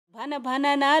भन भन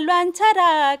न लान्छ र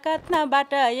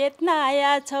कत्नाबाट यत्न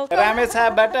आया छौ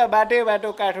रामेछापबाट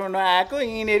बाटो काठमाडौँ आएको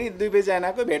यिनीहरु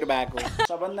दुवैजनाको भेट भएको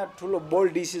सबभन्दा ठुलो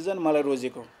बोल्ड डिसिजन मलाई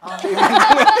रोजेको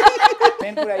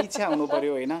मेन कुरा इच्छा हुनु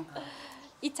पर्यो हैन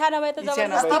इच्छा नभए त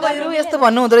जबरजस्ती तपाईहरु यस्तो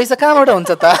भन्नु हुँदै रहेछ कहाँबाट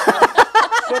हुन्छ त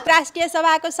राष्ट्रिय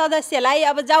सभाको सदस्यलाई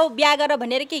अब जाऊ बिहा गर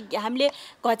भनेर कि हामीले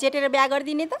घचेटेर बिहा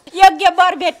गर्दिने त योग्य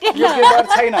वर भेटेन योग्य वर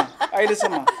छैन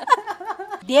अहिलेसम्म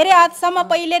धेरै हदसम्म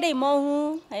पहिले नै म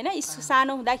हुँ हैन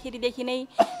सानो हुँदाखेरि देखि नै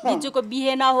दिजुको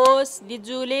बिहे नहोस्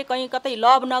दिजुले कहीं कतै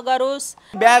लभ नगरोस्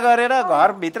बिहा गरेर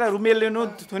घर भित्र रुमेल लिनु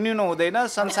थुनिनु हुँदैन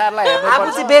संसारलाई हेर्नु पर्छ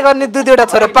आफू चाहिँ बिहे गर्ने दुई दुईटा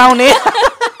छोरा पाउने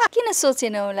किन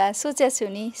सोचेन होला सोचेको छु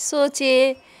नि सोचे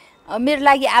मेरो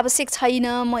लागि आवश्यक छैन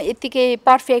म यतिकै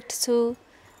पर्फेक्ट छु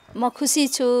म खुसी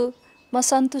छु म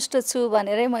सन्तुष्ट छु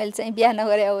भनेरै मैले चाहिँ बिहा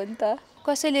नगरे हो नि त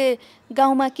कसैले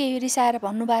गाउँमा केही रिसाएर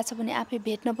भन्नुभएको छ भने आफै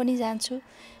भेट्न पनि जान्छु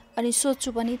अनि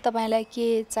सोच्छु पनि तपाईलाई के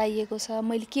चाहिएको छ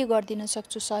मैले के गर्दिन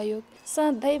सक्छु सहयोग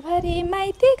सधैँभरि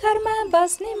माइती घरमा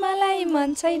बस्ने मलाई मन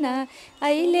छैन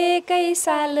अहिलेकै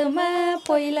सालमा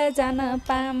पहिला जान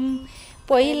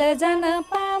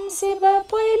पाम शिव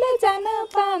पहिला जान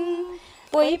पाम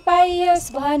पोइ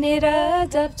पाइयोस् भनेर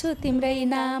जप्छु तिम्रै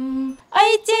नाम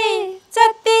ऐचे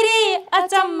चत्तेरी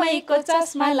अचम्मैको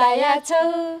चस्मा लाया छौ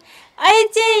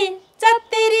ऐचे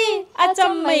चत्तेरी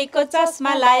अचम्मैको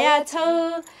चस्मा लाया छौ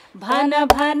भन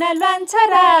भन लान्छ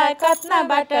र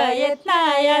कत्नाबाट यत्न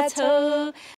आया छौ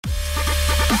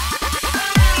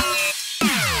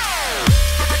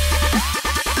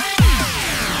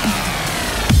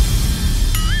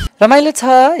रमाइलो छ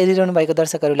हेरिरहनु भएको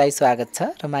दर्शकहरूलाई स्वागत छ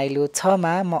रमाइलो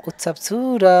छमा म उत्सव छु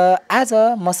र आज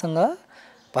मसँग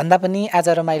भन्दा पनि आज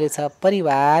रमाइलो छ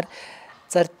परिवार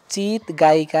चर्चित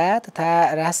गायिका तथा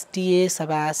राष्ट्रिय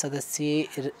सभा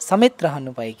सदस्य समेत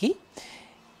रहनुभएकी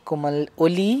कोमल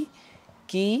ओली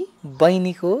कि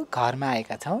बहिनीको घरमा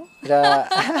आएका छौँ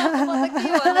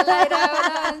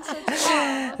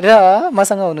र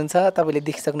मसँग हुनुहुन्छ तपाईँले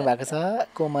देखिसक्नु भएको छ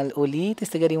कोमल ओली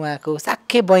त्यस्तै गरी उहाँको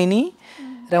साख्य बहिनी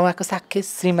र उहाँको साख्य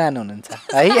श्रीमान हुनुहुन्छ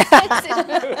है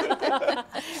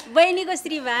बहिनीको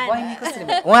श्रीमान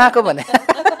उहाँको भने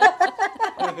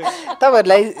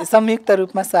तपाईहरुलाई संयुक्त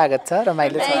रूपमा स्वागत छ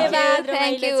रमाइलो छ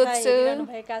थ्यांक यू उत्सु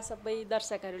भएका सबै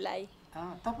दर्शकहरूलाई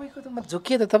तपाईको त म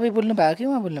झुकिए त तपाई बोल्नु भएको कि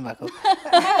उहाँ बोल्नु भएको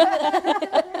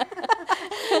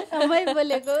मै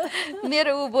बोलेको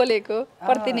मेरो उ बोलेको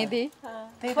प्रतिनिधि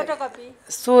फोटोकपी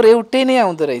स्वर एउटै नै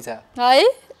आउँदो रहेछ है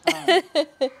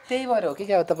त्यही भएर हो कि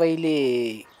क्या तपाईले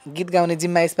गीत गाउने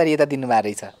जिम्मा यसपालि यता दिनुभएको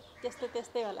रहेछ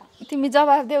त्यस्तै होला तिमी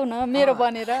जवाफ देऊ न मेरो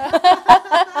बनेर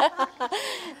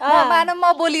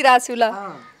म बोलिरहेको छु ल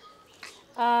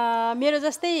मेरो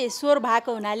जस्तै स्वर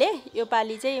भएको हुनाले यो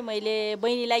पालि चाहिँ मैले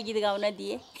बहिनीलाई गीत गाउन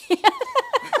दिए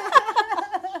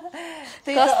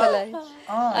कस्तोलाई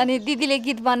अनि दिदीले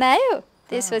गीत बनायो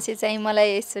त्यसपछि चाहिँ मलाई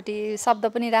यसचोटि शब्द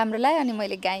पनि राम्रो लाग्यो अनि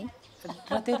मैले गाएँ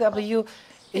त्यही त अब यो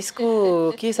यसको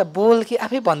के छ बोल कि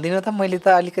आफै भन्दिन त मैले त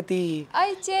अलिकति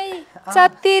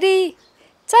चत्तेरी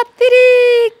चत्तेरी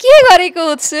के गरेको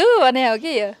छु भने हो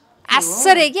कि यो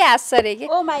आश्चर्य के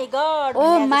ओ माई गॉड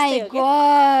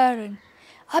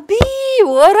अबि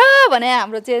हो र भने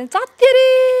हाम्रो चाहिँ चत्तेरी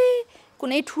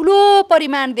कुनै ठुलो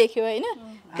परिमाण देख्यो हैन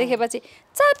देखेपछि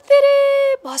चत्तेरी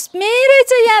भस्मै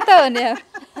रहेछ यहाँ त भने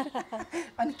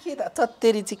अनि के त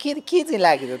चत्तेरी चाहिँ के चाहिँ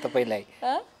लाग्यो त तपाईलाई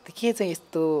के चाहिँ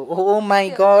यस्तो ओ माई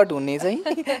गॉड हुने चाहिँ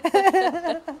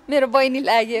मेरो बहिनी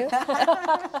लाग्यो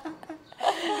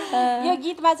यो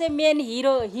गीतमा चाहिँ मेन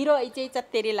हिरो चाहिँ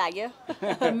चत्तेरी लाग्यो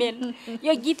मेन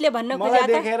यो गीतले भन्न खोजेको मलाई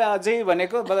देखेर अझै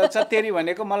भनेको चत्तेरी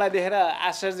भनेको मलाई देखेर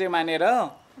आश्चर्य मानेर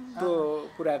त्यो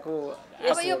कुराको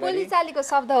अब यो बोलीचालीको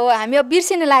शब्द हो हामी अब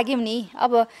बिर्सिन लाग्यौँ नि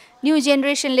अब न्यू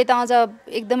जेनेरेसनले त अझ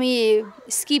एकदमै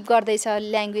स्किप गर्दैछ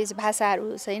ल्याङ्ग्वेज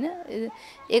भाषाहरू छैन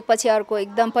एकपछि अर्को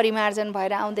एकदम परिमार्जन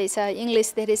भएर आउँदैछ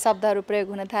इङ्ग्लिस धेरै शब्दहरू प्रयोग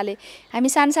हुन थाले हामी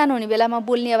सानो हुने बेलामा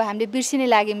बोल्ने अब हामीले बिर्सिनै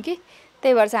लाग्यौँ कि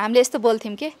त्यही भएर चाहिँ हामीले यस्तो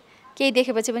बोल्थ्यौँ कि केही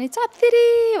देखेपछि पनि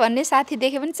चत्तेरी भन्ने साथी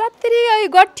देख्यो भने चत्तेरी ऐ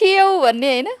गठियौ भन्ने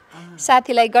हैन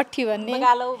साथीलाई गठी भन्ने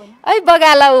ऐ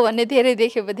बगालाउ भन्ने धेरै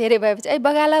देख्यो धेरै भएपछि ऐ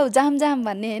बगालाउ जाम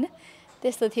भन्ने हैन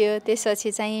त्यस्तो थियो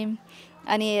त्यसपछि चाहिँ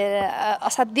अनि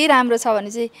असाध्यै राम्रो छ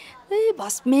भने चाहिँ ए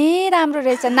भस्मै राम्रो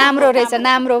रहेछ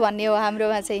नाम्रो भन्ने हो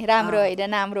हाम्रोमा चाहिँ राम्रो होइन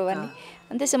नाम्रो भन्ने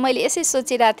अनि त्यसो मैले यसै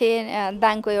सोचिरहेको थिएँ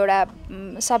दाङको एउटा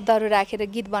शब्दहरू राखेर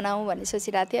गीत बनाऊँ भन्ने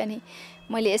सोचिरहेको थिएँ अनि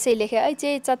मैले यसै लेखेँ ऐ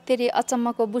चाहिँ चत्तेरी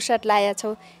अचम्मको बुसट लाया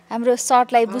छौ हाम्रो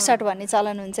सर्टलाई बुसट भन्ने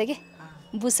चलन हुन्छ कि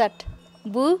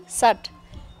बुसट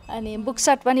अनि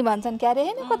बुक्सट पनि भन्छन् क्यारे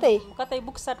हैन कतै कतै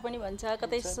बुक्सट पनि भन्छ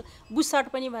कतै बुसट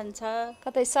पनि भन्छ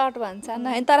कतै सर्ट भन्छन्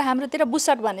हैन तर हाम्रोतिर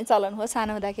बुसट भन्ने चलन हो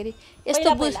सानो हुँदाखेरि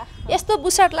यस्तो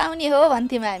बुसट लाउने हो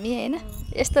भन्थ्यौँ हामी हैन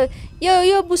यस्तो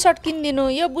यो बुसट किनिदिनु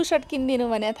यो बुसट किनिदिनु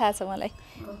भने थाहा छ मलाई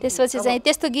त्यसपछि चाहिँ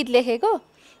त्यस्तो गीत लेखेको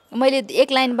मैले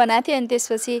एक लाइन बनाएको थिएँ अनि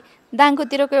त्यसपछि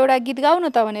दाङकोतिरको एउटा गीत गाउनु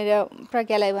त भनेर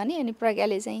प्रज्ञालाई भने अनि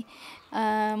प्रज्ञाले चाहिँ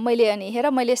मैले अनि हेर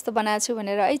मैले यस्तो बनाएको छु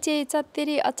भनेर ऐचे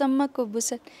चत्तेरी अचम्मको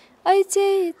बुसट ऐचे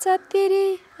चत्तेरी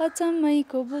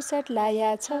अचम्मैको बुसट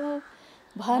लाया छौ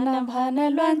भन भन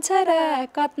ल्वान्छरा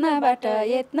कत्नाबाट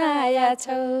यत्न आया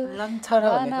छौ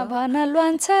भन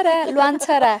ल्वान्छरा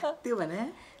त्यो भने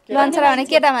ल्वान्छरा भने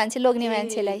केटा मान्छे लोग्ने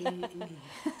मान्छेलाई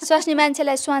स्वास्नी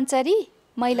मान्छेलाई स्वान्छरी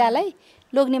महिलालाई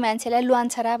लोग्ने मान्छेलाई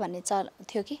ल्वान्छरा भन्ने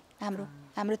थियो कि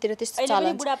हाम्रोतिर त्यस्तो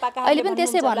चलन छ अहिले पनि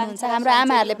त्यसै भन्नुहुन्छ हाम्रो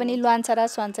आमाहरूले पनि ल्वान्छरा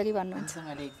स्वान्छरी भन्नुहुन्छ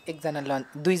एकजना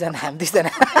दुईजना हामी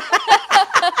दुईजना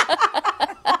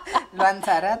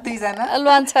ल्वान्छरा दुईजना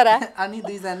ल्वान्छरा अनि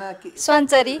दुईजना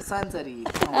स्वान्छरी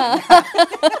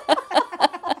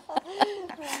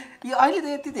यो अहिले त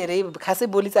यति धेरै खासै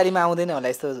बोलीचालीमा आउँदैन होला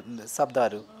यस्तो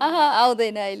शब्दहरू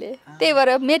आउँदैन अहिले त्यही भएर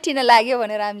मेटिन लाग्यो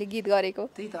भनेर हामीले गीत गरेको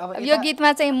यो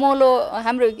गीतमा चाहिँ मोलो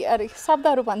हाम्रो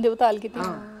शब्दहरू भनिदेऊ त अलिकति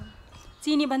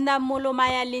चिनी भन्दा मोलो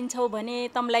माया लिन्छौ भने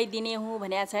तमलाई दिने हुँ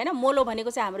भनेको छ हैन मोलो भनेको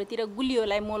चाहिँ हाम्रोतिर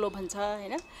गुलियोलाई मोलो भन्छ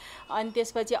हैन अनि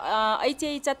त्यसपछि ऐचे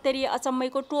चत्तेरी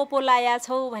अचम्मैको टोपो लाया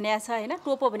छौ भनेको छ हैन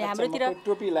टोपो भने हाम्रोतिर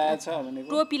टोपी लाया छ भनेको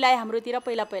टोपीलाई हाम्रोतिर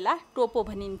पहिला टोपो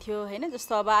भनिन्थ्यो हैन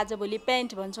जस्तो अब आजभोलि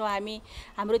प्यान्ट भन्छौँ हामी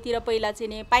हाम्रोतिर पहिला चाहिँ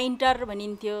नि पाइन्टर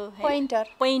भनिन्थ्यो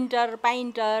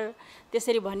पाइन्टर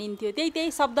त्यसरी भनिन्थ्यो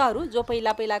त्यही शब्दहरू जो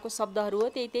पहिलाको शब्दहरू हो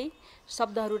त्यही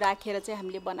शब्दहरू राखेर चाहिँ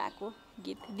हामीले बनाएको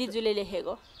गीत दिजुले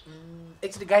लेखेको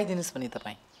एकचोटि गाइदिनुस् पनि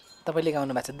तपाईले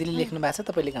गाउनु भएको छ दिदीले लेख्नु भएको छ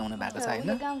तपाईले गाउनु भएको छ हैन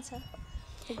गाउँछ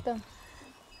एकदम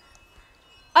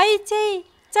ऐचे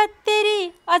चत्तेरी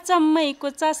अचम्मैको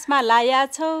चस्मा लाया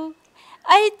छौ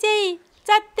ऐचे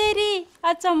चत्तेरी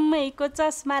अचम्मैको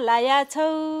चस्मा लाया छौ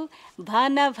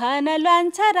भन भन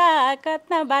ल्वान्छरा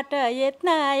कत्नाबाट यत्न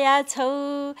आया छौ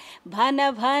भन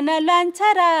भन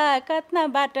ल्वान्छरा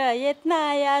कत्नाबाट यत्न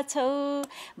आया छौ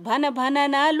भन भन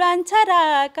न ल्वान्छरा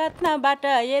कत्नाबाट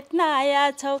यत्न आया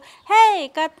छौ हे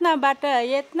कत्नाबाट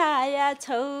यत्न आया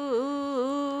छौ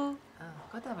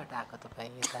कताबाट आएको तपाई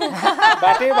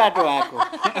बाटो आएको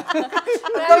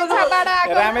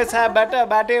रामेछापबाट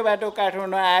बाटो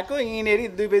काठमाडौँ आएको यिनीहरु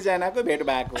दुई जनाको भेट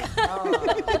भएको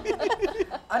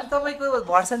अनि तपाईको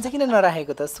भर्सन चाहिँ किन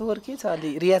नराखेको त स्वर के छ अलि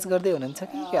रियाज गर्दै हुनुहुन्छ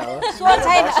कि क्या हो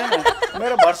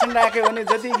मेरो भर्सन राख्यो भने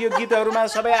जति यो गीतहरुमा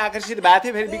सबै आकर्षित भएको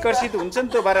थियो फेरि विकर्षित हुन्छ नि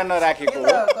त्यो भएर नराखेको हो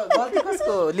गल्ती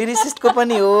कसको लिरिसिस्टको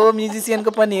पनि हो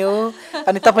म्युजिशियनको पनि हो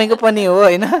अनि तपाईको पनि हो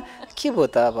हैन के भयो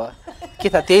त अब के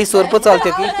त त्यही स्वर पो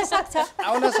चल्थ्यो कि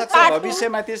आउन सक्छ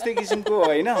भविष्यमा त्यस्तै किसिमको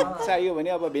हैन चाहियो भने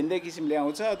अब भिन्दै किसिमले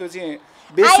आउँछ त्यो चाहिँ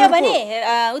आयो भने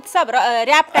उत्सव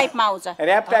र्याप टाइपमा आउँछ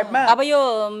र्याप टाइपमा अब यो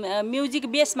म्युजिक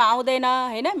बेसमा आउँदैन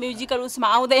हैन म्युजिकल उसमा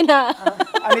आउँदैन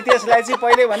अनि त्यसलाई चाहिँ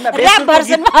पहिले भन्दा र्याप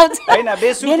भर्सनमा आउँछ हैन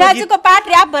बेसुको भेनाजुको पार्ट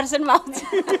र्याप भर्सनमा आउँछ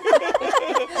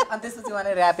अनि त्यसपछि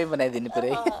भने र्यापै बनाइदिनु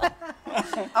पुरै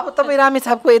अब तपाई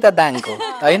रामेछापको यता दाङको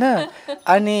हैन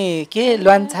अनि के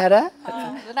ल्वान्छरा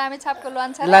रामेछापको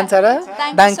ल्वान्छरा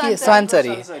दाङकी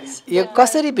स्वान्छरी यो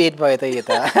कसरी भेट भयो त यो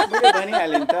त मैले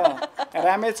भनिहालेँ नि त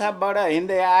रामेछापबाट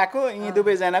हिँड्दै आएको यी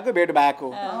दुवै जनाको भेट भएको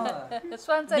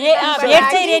भेट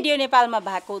चाहिँ रेडियो नेपालमा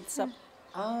भएको उत्सव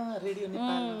रेडियो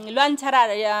नेपाल ल्वान्छरा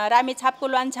रामेछापको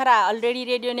ल्वान्छरा अलरेडी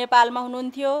रेडियो नेपालमा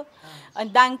हुनुहुन्थ्यो अनि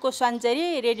दाङको स्वान्छरी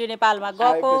रेडियो नेपालमा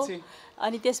गएको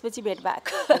अनि त्यसपछि भेट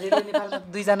भएको रेडियो नेपालमा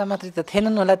दुई जना मात्रै त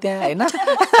थिएनन् होला त्यहाँ हैन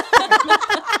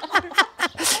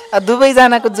दुवै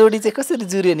जनाको जोडी चाहिँ कसरी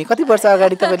जुर्यो नि कति वर्ष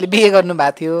अगाडि तपाईले बिहे गर्नु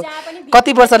भएको थियो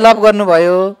कति वर्ष लभ गर्नु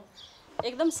भयो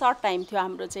एकदम सर्ट टाइम थियो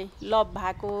हाम्रो चाहिँ लभ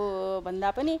भएको भन्दा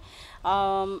पनि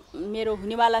मेरो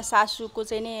हुनेवाला सासूको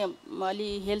चाहिँ नि अलि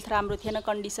हेल्थ राम्रो थिएन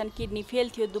कन्डिसन किडनी फेल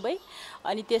थियो दुवै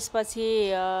अनि त्यसपछि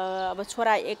अब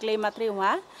छोरा एक्लै मात्रै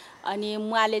उहाँ अनि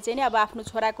उहाँले चाहिँ नि अब आफ्नो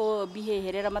छोराको बिहे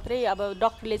हेरेर मात्रै अब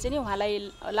डाक्टरले चाहिँ नि उहाँलाई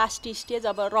लास्ट स्टेज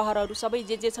अब रहरहरू सबै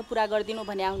जे छ पुरा गरिदिनु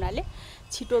भने हुनाले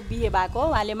छिटो बिहे भएको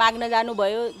उहाँले माग्न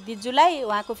जानुभयो दिजुलाई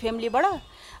उहाँको फ्यामिलीबाट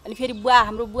अनि फेरि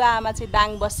हाम्रो बुवा आमा चाहिँ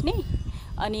दाङ बस्ने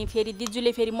अनि फेरि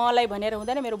दिजुले फेरि मलाई भनेर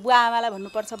हुँदैन मेरो बुवा आमालाई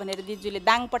भन्नुपर्छ भनेर दिजुले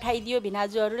दाङ पठाइदियो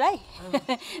भिनाजुहरूलाई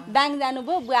दाङ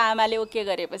जानुभयो बुवा आमाले ओके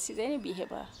गरेपछि चाहिँ नि बिहे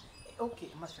भयो ओके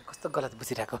म कस्तो गलत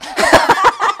बुझिरहेको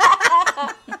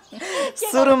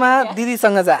सुरुमा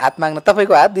दिदीसँग हात माग्न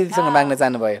तपाईको हात दिदीसँग माग्न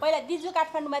जानुभयो पहिला दिजु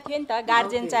काठमाडौँमा थियो नि त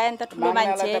गार्जियन चाहियो नि त ठुलो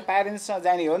मान्छे प्यारेन्ट्ससँग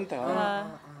जाने हो नि त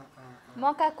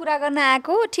मका कुरा गर्न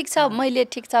आएको ठिक छ मैले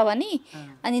ठिक छ भने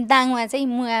अनि दाङमा चाहिँ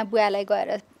मुवा बुवालाई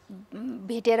गएर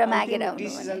भेटेर मागेर आउनु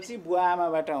डिसिजन चाहिँ बुवा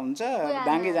आमाबाट हुन्छ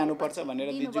डाङ्गे जानुपर्छ भनेर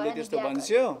दिजुले त्यस्तो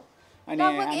भन्छ्यो अनि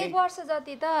लगभग 1 वर्ष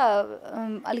जति त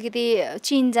अलिकति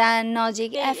चिनजान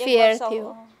नजिक एफेयर थियो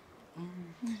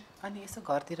अनि यसो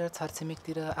घरतिर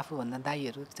छरछिमेकतिर आफूभन्दा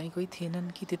दाइहरू चाहिँ कोही थिएनन्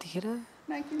कि त्यतिखेर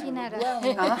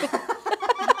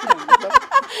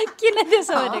किन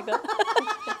त्यसो भनेको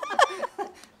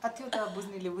त्यो त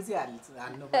बुझ्नेले बुझिहाल्छ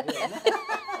हाल्नु पर्यो हैन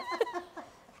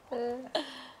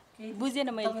बुझेन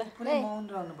मैले त पुरै मौन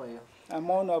रहनु भयो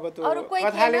मौन अब त्यो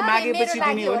कथाले मागेपछि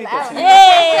दिने हो नि त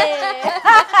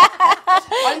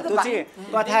त्यो चाहिँ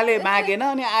कथाले मागेन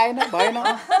अनि आएन भएन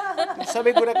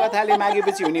सबै कुरा कथाले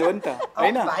मागेपछि हुने हो नि त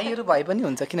हैन भाइहरू भए पनि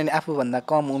हुन्छ किनभने आफूभन्दा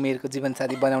कम उमेरको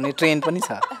जीवनसाथी बनाउने ट्रेन्ड पनि छ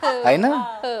हैन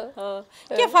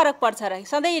के फरक पर्छ र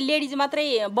सधैँ लेडिज मात्रै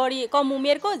बढी कम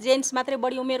उमेरको जेन्ट्स मात्रै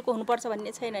बढी उमेरको हुनुपर्छ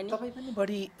भन्ने छैन नि तपाईँ पनि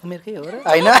बढी उमेरकै हो र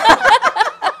हैन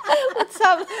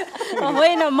उत्सव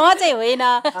होइन म चाहिँ होइन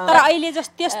तर अहिले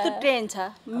जस्तो त्यस्तो ट्रेन्ड छ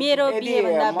मेरो बिहे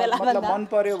भन्दा बेला मतलब मन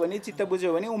पर्यो भने चित्त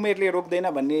बुझ्यो भने उमेरले रोक्दैन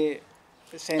भन्ने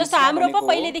जस्तो हाम्रो पो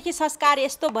पहिलेदेखि संस्कार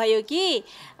यस्तो भयो कि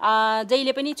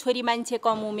जहिले पनि छोरी मान्छे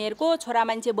कम उमेरको छोरा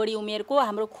मान्छे बढी उमेरको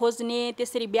हाम्रो खोज्ने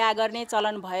त्यसरी बिहा गर्ने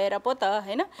चलन भएर पो त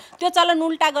हैन त्यो चलन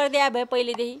उल्टा गर्दै आए भए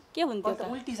पहिलेदेखि के हुन्थ्यो त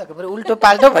उल्टिसक्यो फेरि उल्टो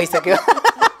पाल्टो भइसक्यो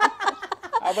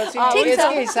अब चाहिँ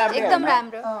एजकै हिसाबले एकदम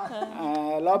राम्रो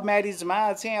लभ म्यारिजमा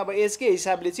चाहिँ अब एजकै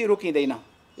हिसाबले चाहिँ रोकिँदैन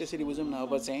यसरी बुझौँ न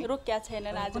अब चाहिँ रोक्या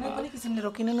छैनन् आज कुनै पनि किसिमले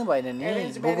रोकिनु नै भएन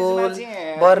नि भूगोल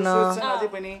वर्ण अझै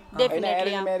पनि हैन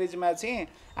एरेन्ज म्यारिजमा चाहिँ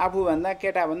आफूभन्दा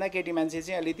केटाभन्दा केटी मान्छे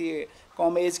चाहिँ अलिकति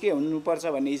कम एजकै हुनुपर्छ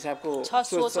भन्ने हिसाबको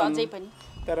सोच अझै पनि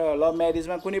तर लभ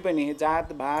म्यारिजमा कुनै पनि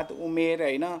जात भात उमेर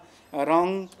हैन रङ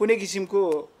कुनै किसिमको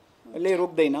ले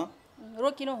रोक्दैन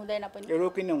रोकिनु हुँदैन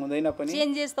पनि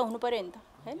चेन्जेस त हुनु पर्यो नि त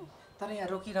हैन तर यहाँ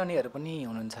रोकिरहनेहरू पनि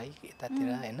हुनुहुन्छ है यतातिर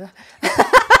हैन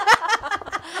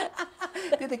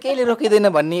त्यो त केहीले रोकिँदैन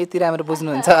भन्ने यति राम्रो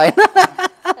बुझ्नुहुन्छ हैन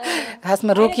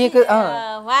खासमा रोकिएको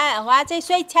उहाँ चाहिँ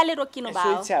स्वेच्छाले रोकिनु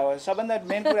भयो इच्छा हो सबभन्दा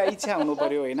मेन कुरा इच्छा हुनु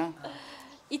पर्यो हैन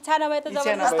इच्छा नभए त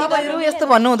जबरजस्ती तपाईहरु यस्तो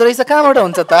भन्नु हुँदो रहेछ कहाँबाट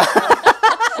हुन्छ त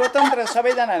स्वतन्त्र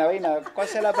सबैजना होइन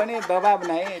कसैलाई पनि दबाब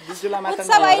नै दिजुला मात्र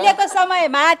उत्सव अहिलेको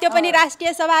समयमा त्यो पनि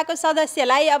राष्ट्रिय सभाको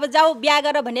सदस्यलाई अब जाऊ बिहा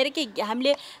गर भनेर कि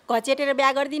हामीले घचेटेर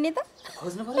बिहा गरिदिने त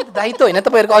खोज्नु पर्यो दायित्व होइन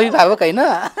तपाईहरुको अभिभावक हैन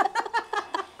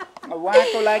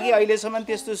उहाँको लागि अहिलेसम्म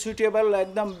त्यस्तो सुटेबल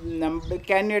एकदम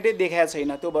क्यान्डिडेटै देखाएको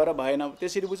छैन त्यो भएर भएन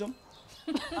त्यसरी बुझौँ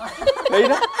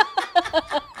हैन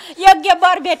योग्य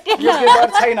वर भेट्दैन योग्य वर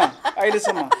छैन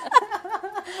अहिलेसम्म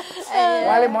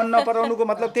उहाँले मन नपराउनुको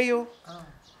मतलब त्यही हो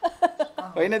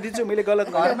होइन दिन्छु मैले गलत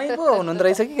घरमै पो हुनुहुँदो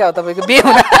रहेछ कि क्या तपाईँको बिहे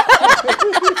हुन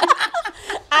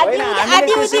होइन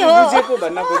हामीले त्यसरी बुझेको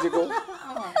भन्न खोजेको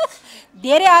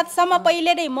धेरै हदसम्म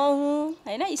पहिले नै म हुँ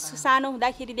हैन सानो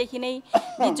हुँदाखेरिदेखि नै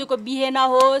दिजुको बिहे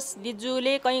नहोस्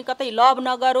दिजुले कहीँ कतै लभ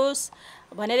नगरोस्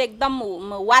भनेर एकदम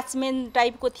वाचम्यान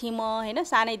टाइपको थिएँ म हैन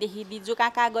सानैदेखि दिजु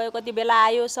कहाँ गयो कति बेला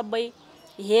आयो सबै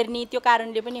हेर्ने त्यो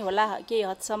कारणले पनि होला केही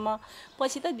हदसम्म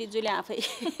पछि त दिजुले आफै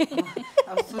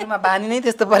अब सुरुमा बानी नै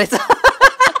त्यस्तो परेछ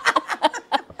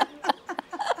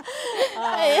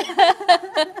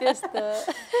त्यस्तो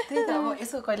त्यही त अब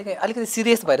यसो कहिलेकाहीँ अलिकति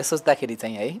सिरियस भएर सोच्दाखेरि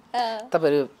चाहिँ है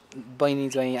तपाईँहरू बहिनी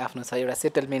ज्वाइँ आफ्नो छ एउटा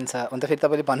सेटलमेन्ट छ अन्त फेरि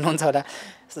तपाईँले भन्नुहुन्छ होला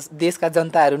देशका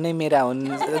जनताहरू नै मेरा हुन्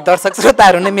दर्शक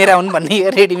श्रोताहरू नै मेरा हुन् भन्ने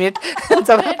रेडिमेड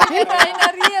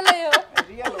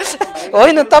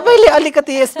होइन तपाईँले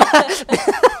अलिकति यसमा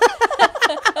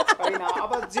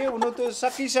अब जे हुनु त्यो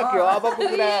सकिसक्यो अबको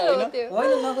कुरा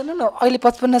होइन नगर्नु न अहिले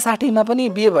 55-60 मा पनि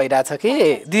बिहे भइरहेछ कि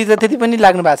दिदी त त्यति पनि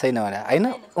लाग्नु भएको छैन होला होइन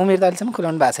उमेर त अहिलेसम्म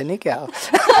खुलाउनु भएको छैन क्या हो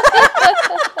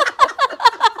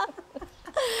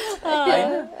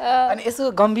अनि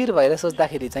यसो गम्भीर भएर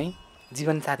सोच्दाखेरि चाहिँ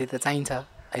जीवनसाथी त चाहिन्छ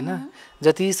हैन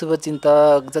जति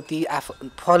शुभचिन्तक जति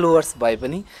फलोवर्स भए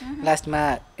पनि लास्टमा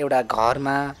एउटा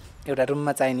घरमा एउटा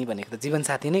रुममा चाहिने भनेको त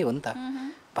जीवनसाथी नै हो नि त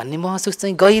भन्ने महसुस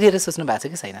चाहिँ गहिरेर सोच्नु भएको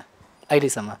छ कि छैन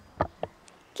अहिलेसम्म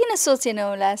किन सोचेन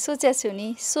होला सोचेको छु नि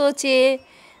सोचे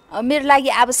मेरो लागि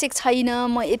आवश्यक छैन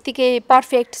म यतिकै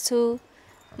पर्फेक्ट छु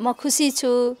म खुसी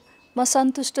छु म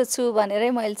सन्तुष्ट छु भनेरै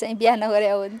मैले चाहिँ बिहा नगरे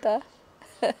हो नि त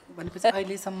भनेपछि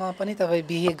अहिलेसम्म पनि तपाईँ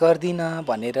बिहे गर्दिन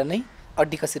भनेर नै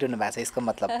अड्डी कसिरहनु भएको छ यसको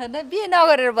मतलब बिहे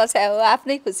नगरेर बस्या हो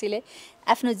आफ्नै खुसीले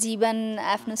आफ्नो जीवन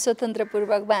आफ्नो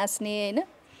स्वतन्त्रपूर्वक बाँच्ने होइन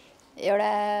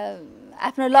एउटा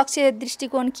आफ्नो लक्ष्य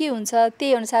दृष्टिकोण के हुन्छ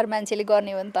त्यही अनुसार मान्छेले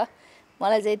गर्ने हो नि त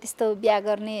मलाई चाहिँ त्यस्तो बिहा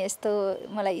गर्ने यस्तो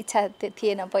मलाई इच्छा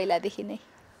थिएन पहिलादेखि नै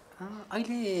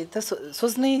अहिले त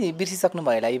सोच्नै बिर्सिसक्नु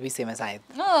भयो होला यो विषयमा सायद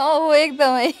हो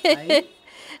एकदमै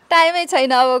टाइमै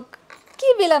छैन अब के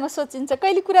बेलामा सोचिन्छ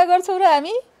कहिले कुरा गर्छौँ र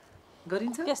हामी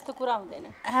गरिन्छ त्यस्तो कुरा हुँदैन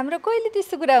हाम्रो कहिले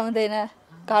त्यस्तो कुरा हुँदैन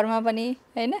घरमा पनि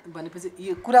हैन। भनेपछि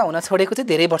यो कुरा हुन छोडेको चाहिँ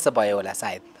धेरै वर्ष भयो होला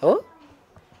सायद हो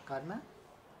घरमा।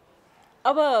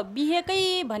 अब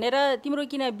बिहेकै भनेर तिम्रो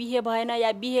किन बिहे भएन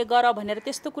या बिहे गर भनेर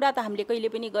त्यस्तो कुरा त हामीले कहिले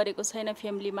पनि गरेको छैन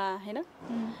फ्यामिलीमा हैन।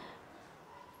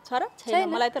 छ र छैन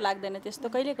मलाई त लाग्दैन त्यस्तो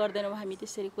कहिले गर्दैनौँ हामी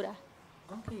त्यसरी कुरा।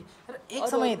 एक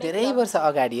समय धेरै वर्ष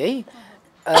अगाडि है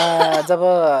जब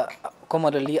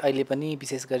कोमलले अहिले पनि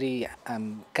विशेष गरी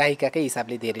गायिकाकै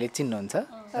हिसाबले धेरैले चिन्नुहुन्छ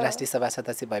राष्ट्रिय सभा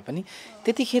सदस्य भए पनि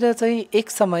त्यतिखेर चाहिँ एक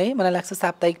समय मलाई लाग्छ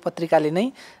साप्ताहिक पत्रिकाले नै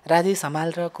राजेश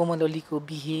हमाल र कोमल ओलीको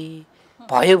बिहे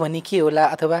भयो भने के होला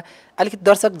अथवा अलिकति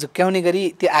दर्शक झुक्क्याउने गरी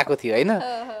त्यो आएको थियो होइन।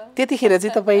 त्यतिखेर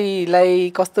चाहिँ तपाईँलाई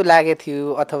कस्तो लागेको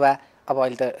थियो अथवा अब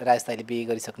अहिले त राजेश दाइले बिहे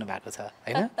गरिसक्नु भएको छ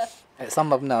होइन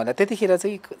सम्भव नहोला त्यतिखेर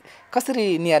चाहिँ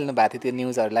कसरी निहाल्नु भएको थियो त्यो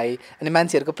न्युजहरूलाई अनि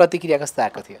मान्छेहरूको प्रतिक्रिया कस्तो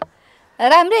आएको थियो?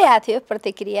 राम्रै आएको थियो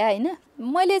प्रतिक्रिया होइन।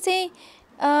 मैले चाहिँ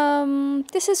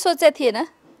त्यसै सोचेको थिएन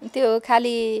त्यो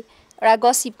खालि एउटा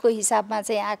गसिपको हिसाबमा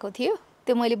चाहिँ आएको थियो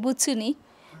त्यो मैले बुझ्छु नि।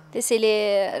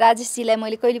 त्यसैले राजेशजीलाई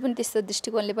मैले कहिले पनि त्यस्तो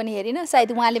दृष्टिकोणले पनि हेरिनँ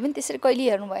सायद उहाँले पनि त्यसरी कहिले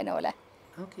हेर्नु भएन होला।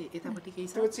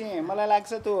 त्यो चाहिँ मलाई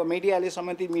लाग्छ त्यो मिडियाले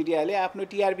सम्बन्धित मिडियाले आफ्नो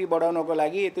टिआरपी बढाउनको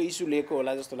लागि त्यो इस्यु लिएको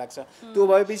होला जस्तो लाग्छ। त्यो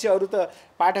भएपछि अरू त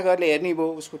पाठकहरूले हेर्ने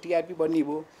भयो उसको टिआरपी बढ्ने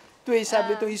भयो त्यो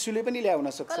हिसाबले त्यो इस्युले पनि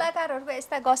ल्याउन सक्छ। कलाकारहरूको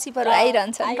यस्ता गसिपहरू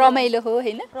आइरहन्छन् रमाइलो हो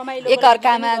होइन।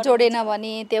 एकअर्कामा जोडेन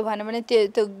भने त्यो भन्यो भने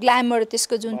त्यो ग्ल्यामर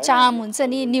त्यसको जुन चार्म हुन्छ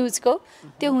नि न्युजको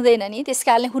त्यो हुँदैन नि त्यस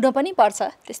कारणले हुन पनि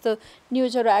पर्छ त्यस्तो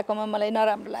न्युजहरू आएकोमा मलाई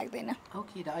नराम्रो लाग्दैन।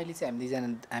 ओके र अहिले चाहिँ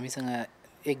हामीसँग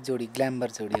एक जोडी ग्ल्यामर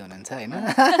जोडी हुनुहुन्छ होइन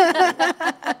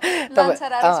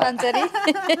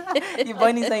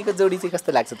बहिनी चाहिँको जोडी चाहिँ कस्तो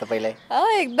लाग्छ तपाईँलाई?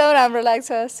 एकदम राम्रो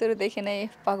लाग्छ सुरुदेखि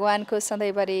नै भगवानको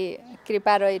सधैँभरि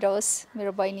कृपा रहिरहोस्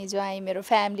मेरो बहिनी जुवाई मेरो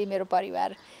फ्यामिली मेरो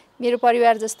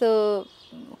परिवार जस्तो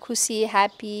खुसी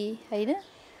ह्याप्पी होइन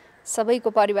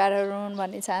सबैको परिवारहरू हुन्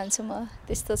भन्ने चाहन्छु म।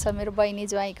 त्यस्तो छ मेरो बहिनी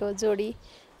जुवाईको जोडी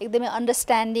एकदमै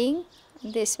अन्डरस्ट्यान्डिङ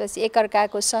त्यसपछि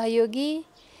एकअर्काको सहयोगी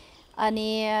अनि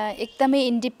एकदमै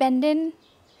इन्डिपेन्डेन्ट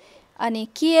अनि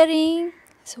केयरिङ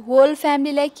होल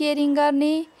फ्यामिलीलाई केयरिङ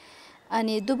गर्ने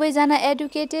अनि दुवैजना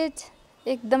एडुकेटेड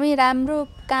एकदमै राम्रो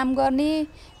काम गर्ने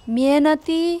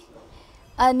मेहनती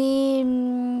अनि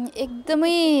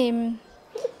एकदमै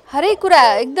हरेक कुरा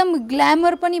एकदम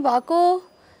ग्ल्यामर पनि भएको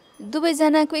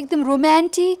दुवैजनाको एकदम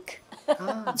रोमान्टिक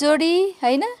जोडी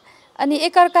होइन। अनि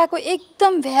एकअर्काको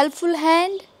एकदम हेल्पफुल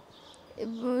ह्यान्ड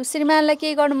श्रीमानलाई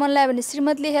केही गर्नु मन लाग्यो भने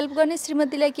श्रीमतीले हेल्प गर्ने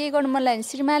श्रीमतीलाई केही गर्नु मन लाग्यो भने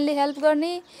श्रीमानले हेल्प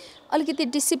गर्ने अलिकति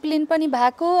डिसिप्लिन पनि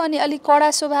भएको अनि अलिक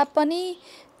कडा स्वभाव पनि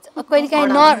कहिलेकाहीँ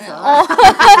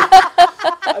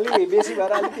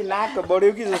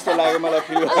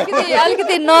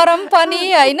अलिकति नरम पनि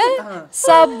होइन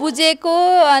सब बुझेको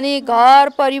अनि घर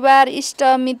परिवार इष्ट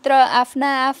मित्र आफ्ना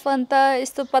आफन्त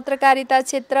यस्तो पत्रकारिता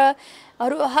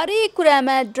क्षेत्रहरू हरेक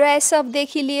कुरामा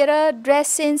ड्रेसअपदेखि लिएर ड्रेस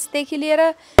सेन्सदेखि लिएर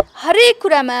हरेक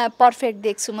कुरामा पर्फेक्ट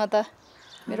देख्छु म त।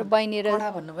 मेरो बहिनी र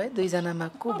भन्नुभयो दुईजनामा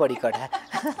को बढी कडा?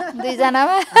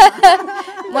 दुईजनामा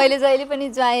मैले जहिले पनि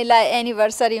ज्वाइँलाई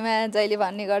एनिभर्सरीमा जहिले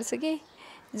भन्ने गर्छु कि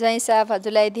ज्वाइँ साहब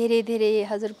हजुरलाई धेरै धेरै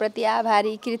हजुरप्रति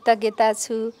आभारी कृतज्ञता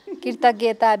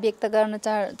व्यक्त गर्न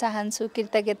चाहन्छु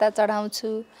कृतज्ञता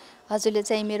चढाउँछु हजुरले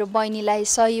चाहिँ मेरो बहिनीलाई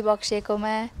सही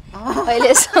बक्सेकोमा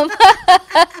अहिलेसम्म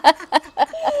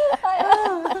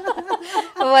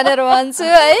भनेर भन्छु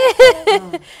है।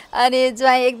 अनि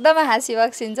ज्वाइँ एकदम हाँसी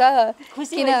बक्सिन्छ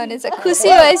किनभने चाहिँ खुसी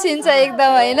भइसिन्छ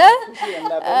एकदम होइन।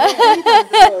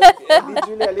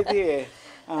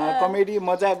 कमेडी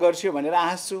मजाक गर्छु भनेर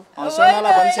हाँस्छु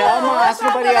हँसाउनलाई भन्छ म हाँस्नु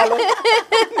परिहाल्यो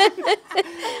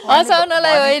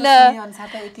हँसाउनलाई होइन।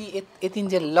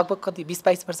 यतिन्जेल लगभग कति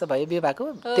 20-22 वर्ष भयो बिहे भएको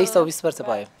 23-24 वर्ष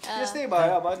भयो त्यस्तै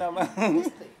भयो अब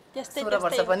 16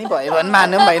 वर्ष पनि भयो भने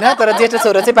मानौँ होइन तर जेठो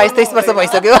छोरो चाहिँ 22-23 वर्ष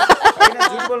भइसक्यो।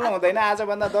 झुट बोल्नु हुँदैन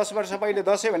आजभन्दा 10 वर्ष पहिले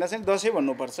दसैँ भनेर चाहिँ दसैँ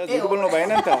भन्नुपर्छ झुट बोल्नु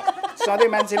भएन नि त। सधैँ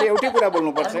मान्छेले एउटै कुरा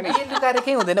बोल्नुपर्छ नि लुकाएर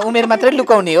केही हुँदैन उमेर मात्रै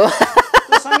लुकाउने हो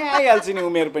सँगै आइहाल्छ नि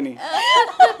उमेर पनि।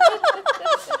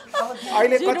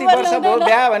 अहिले कति वर्ष भयो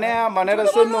बिहा भनेर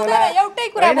सोध्नु होला एउटै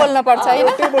कुरा बोल्नुपर्छ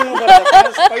एउटै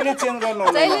बोल्नुपर्छ कहिले चेन्ज गर्नु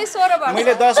हुँदैन।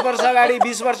 मैले 10 वर्ष अगाडि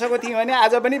 20 वर्षको थिएँ भने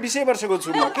आज पनि 20 वर्षको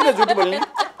छु म किन झुट बोल्ने?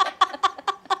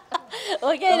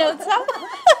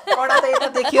 कडा त यता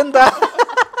देखियो नि त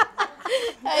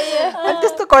अनि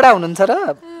त्यस्तो कडा हुनुहुन्छ र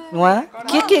उहाँ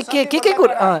के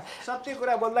कुरा सत्य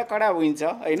कुरा बोल्दा कडा हुन्छ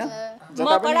होइन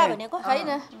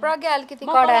प्रज्ञा अलिकति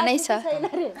कडा नै छ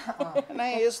नै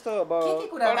यस्तो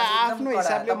कडा आफ्नो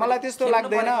हिसाबले मलाई त्यस्तो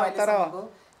लाग्दैन तर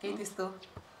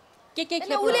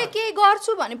उसले के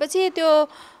गर्छु भनेपछि त्यो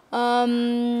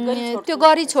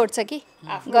गरी छोड्छ कि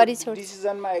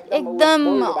एकदम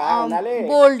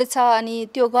बोल्ड छ अनि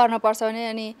त्यो गर्न पर्छ भने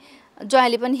अनि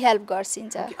ज्वाइँले पनि हेल्प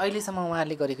गर्छिन्छ। अहिलेसम्म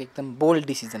उहाँले गरेको एकदम बोल्ड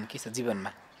डिसिजन के छ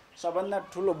जीवनमा? सबभन्दा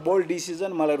ठुलो बोल्ड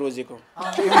डिसिजन मलाई रोजेको।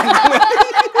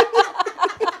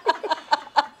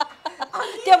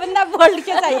 त्योभन्दा बोल्ड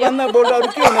के चाहियो? त्योभन्दा बोल्ड अरू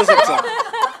के हुन सक्छ?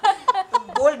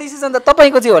 बोल्ड डिसिजन त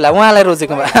तपाईँको चाहिँ होला, उहाँलाई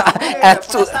रोजेकोमा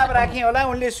प्रस्ताव राखेँ होला,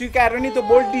 उनले स्वीकार्यो नि, त्यो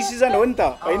बोल्ड डिसिजन हो नि त,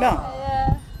 होइन?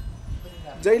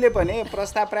 जहिले पनि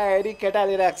प्रस्ताव प्रायः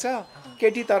केटाले राख्छ,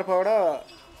 केटी तर्फबाट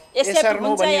एसआर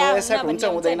नो भन्ने एसआर हुन्छ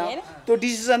हुँदैन, त्यो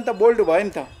डिसिजन त बोल्ड भयो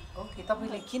नि त। ओके,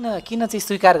 तपाईँले किन चाहिँ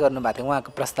स्वीकार गर्नुभएको थियो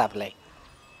उहाँको प्रस्तावलाई?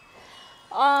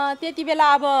 त्यति बेला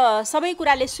अब सबै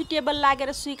कुराले सुटेबल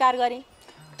लागेर स्वीकार गरेँ।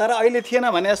 तर अहिले थिएन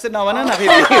भने जस्तो नभन न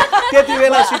फेरि। त्यति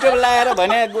बेला सुटेबल लागेर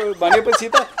भनेपछि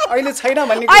त अहिले छैन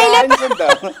भन्ने कुरा आइन्छ नि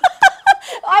त।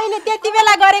 अहिले त्यति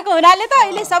बेला गरेको हुनाले त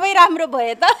अहिले सबै राम्रो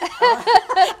भयो त।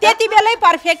 त्यति बेलै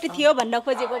पर्फेक्ट थियो भन्न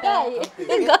खोजेको त।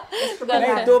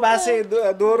 दो भाषे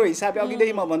दोहोरो हिसाबले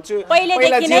अघिदेखि म भन्छु,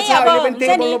 पहिलेदेखि नै अब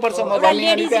एउटा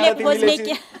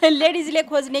लेडिजले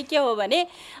खोज्ने के हो भने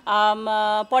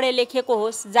पढे लेखेको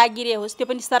होस्, जागिरे होस्, त्यो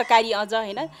पनि सरकारी अझ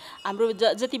होइन। हाम्रो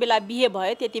जति बेला बिहे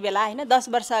भयो त्यति बेला होइन, 10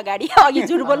 वर्ष अगाडि, अघि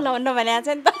झुट बोल्नु हुन्न भनेको छ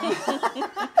नि त।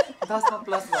 10 मा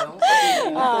प्लस भयो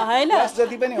होइन,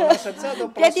 जति पनि हुन सक्छ।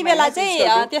 त्यति बेला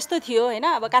चाहिँ त्यस्तो थियो होइन।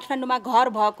 अब काठमाडौँमा घर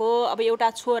भएको, अब एउटा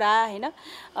छोरा होइन,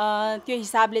 त्यो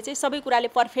हिसाबले चाहिँ सबै कुराले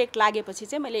पर्फेक्ट लागेपछि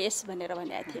चाहिँ मैले यस भनेर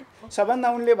भनेको थिएँ। सबभन्दा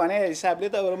उनले भने हिसाबले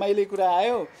त रमाइलो कुरा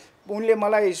आयो। उनले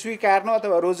मलाई स्वीकार्नु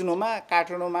अथवा रोज्नुमा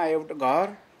काठमाडौँमा एउटा घर,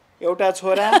 एउटा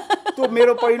छोरा, त्यो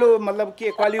मेरो पहिलो मतलब के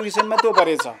क्वालिफिकेसनमा त्यो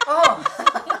परेछ।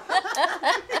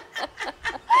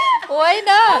 होइन,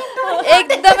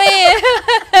 एकदमै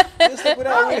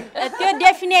त्यो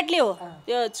डेफिनेटली हो।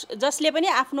 त्यो जसले पनि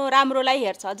आफ्नो राम्रोलाई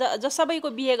हेर्छ, सबैको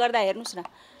बिहे गर्दा हेर्नुहोस् न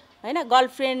होइन,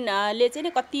 गर्लफ्रेन्डले चाहिँ नि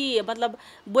कति मतलब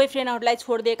बोयफ्रेन्डहरूलाई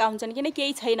छोडिदिएका हुन्छन् किन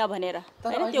केही छैन भनेर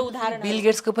होइन। त्यो उदाहरण बिल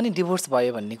गेट्सको पनि डिभोर्स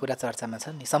भयो भन्ने कुरा चर्चामा छ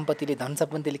नि, सम्पत्तिले धन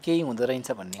सम्पत्तिले केही हुँदो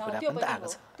रहेछ भन्ने कुरा पनि त आएको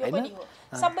छ होइन।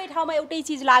 सबै ठाउँमा एउटै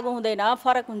चिज लागु हुँदैन,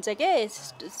 फरक हुन्छ के,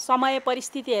 समय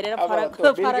परिस्थिति हेरेर फरक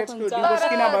हुन्छ।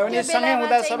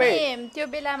 त्यो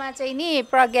बेलामा चाहिँ नि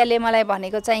प्रज्ञाले मलाई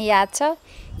भनेको चाहिँ याद छ,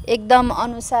 एकदम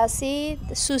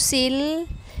अनुशासित, सुशील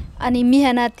अनि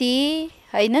मेहनती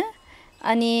होइन,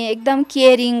 अनि एकदम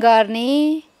केयरिङ गर्ने,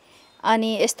 अनि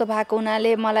यस्तो भएको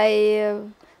हुनाले मलाई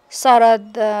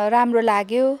शरद राम्रो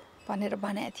लाग्यो भनेर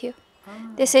भनेको थियो।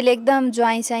 त्यसैले एकदम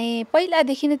ज्वाइँ चाहिँ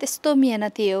पहिलादेखि नै त्यस्तो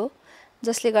मेहनती हो,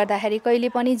 जसले गर्दाखेरि कहिले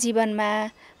पनि जीवनमा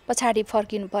पछाडि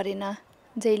फर्किनु परेन,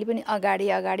 जहिले पनि अगाडि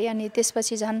अगाडि। अनि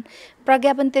त्यसपछि झन्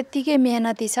प्रज्ञा पनि त्यत्तिकै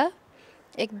मेहनती छ,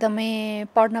 एकदमै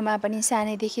पढ्नमा पनि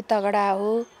सानैदेखि तगडा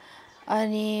हो।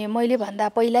 अनि मैले भन्दा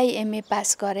पहिल्यै एमए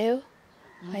पास गर्यो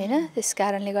होइन, त्यस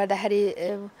कारणले गर्दाखेरि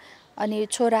अनि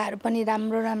छोराहरू पनि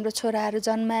राम्रो राम्रो छोराहरू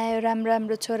जन्मायो, राम्रो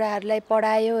राम्रो छोराहरूलाई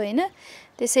पढायो होइन।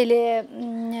 त्यसैले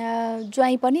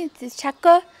ज्वाइँ पनि ठ्याक्क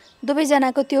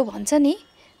दुवैजनाको त्यो भन्छ नि,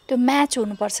 त्यो म्याच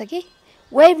हुनुपर्छ कि,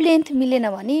 वेभ लेन्थ मिलेन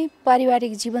भने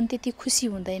पारिवारिक जीवन त्यति खुसी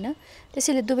हुँदैन।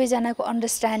 त्यसैले दुवैजनाको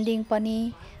अन्डरस्ट्यान्डिङ पनि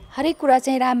हरेक कुरा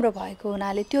चाहिँ राम्रो भएको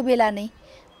हुनाले त्यो बेला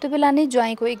नै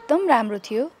ज्वाइँको एकदम राम्रो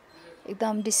थियो,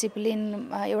 एकदम डिसिप्लिन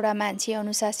एउटा मान्छे,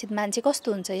 अनुशासित मान्छे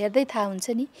कस्तो हुन्छ हेर्दै थाहा हुन्छ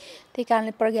नि। त्यही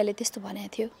कारणले प्रज्ञाले त्यस्तो भनेको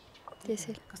थियो।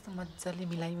 त्यसैले कस्तो मजाले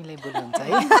मिलाइ बोल्नुहुन्छ है।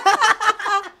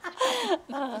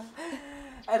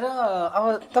 र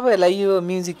अब तपाईँहरूलाई यो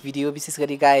म्युजिक भिडियो विशेष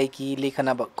गरी गायकी लेखन,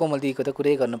 अब कोमल दिदीको त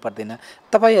कुरै गर्नु पर्दैन,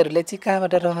 तपाईँहरूले चाहिँ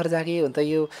कहाँबाट रहर जागे हो त?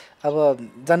 यो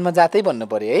अब जन्मजातै भन्नु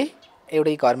पर्यो है,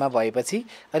 एउटै घरमा भएपछि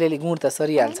अलिअलि गुण त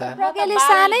सरिहाल्छ। प्रज्ञाले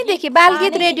सानैदेखि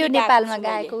बालगीत रेडियो नेपालमा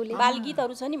गाएको,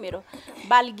 बालगीतहरू छ नि, मेरो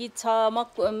बालगीत छ। म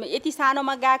यति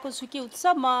सानोमा गाएको छु कि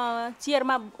उत्सव, म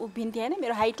चेयरमा उभिन्थेँ होइन,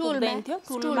 मेरो हाइट पुग्दैन थियो,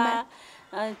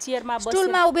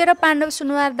 स्टुलमा उभिएर पाण्डव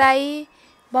सुनवार दाई,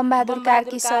 बमबहादुर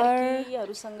कार्की सर,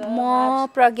 म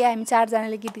प्रज्ञा, हामी 4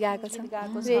 जनाले गीत गाएको छौँ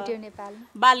रेडियो नेपालमा।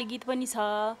 बालगीत पनि छ,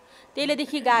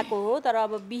 त्यसलेदेखि गाएको हो। तर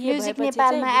अब बिहे म्युजिक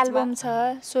नेपालमा एल्बम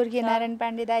छ स्वर्गीय नारायण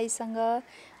पाण्डे दाईसँग,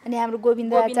 अनि हाम्रो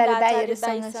गोविन्द आचार्य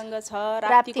दाईहरूसँग छ,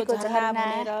 राप्तीको झरना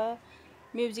भनेर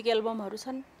म्युजिक एल्बमहरू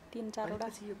छन् 3-4 वटा।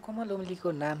 यो कोमल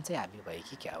ओमलीको नाम चाहिँ हाबी भयो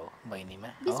कि क्या हो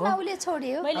बहिनीमा? बिचमा उसले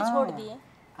छोड्यो, मैले छोडिदिएँ,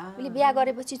 उसले बिहा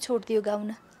गरेपछि छोडिदियो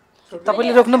गाउन।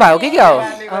 तपाईँले रोक्नु भएको कि क्या हो?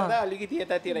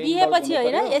 बिहेपछि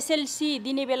होइन, एसएलसी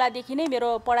दिने बेलादेखि नै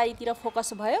मेरो पढाइतिर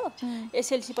फोकस भयो।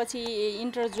 एसएलसी पछि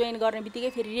इन्टर जोइन गर्ने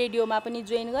बित्तिकै फेरि रेडियोमा पनि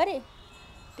जोइन गरेँ,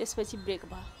 त्यसपछि ब्रेक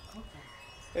भयो।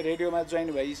 रेडियोमा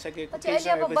जोइन भइसकेको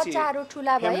बच्चाहरू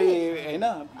ठुला भए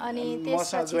हैन, अनि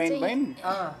त्यसपछि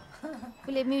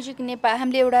उसले म्युजिक नेपाल,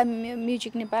 हामीले एउटा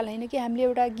म्युजिक नेपाल होइन कि, हामीले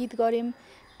एउटा गीत गऱ्यौँ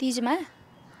तिजमा।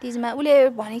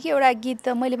 उसले भने कि एउटा गीत,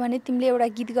 मैले भने तिमीले एउटा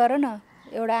गीत गर न,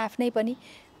 एउटा आफ्नै पनि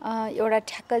एउटा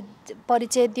ठ्याक्क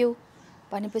परिचय देऊ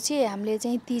भनेपछि हामीले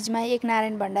चाहिँ तीजमा एक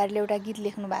नारायण भण्डारीले एउटा गीत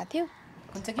लेख्नु भएको थियो।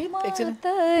 कुन चाहिँ गीत? म त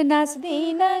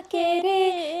नाच्दिन के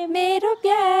रे मेरो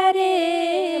प्यारे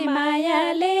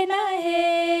मायाले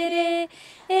नहेरे,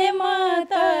 ए म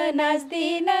त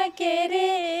नाच्दिन के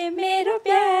रे मेरो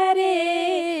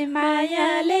प्यारे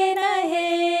मायाले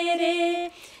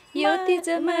नहेरे, यो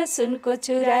तिजमा सुनको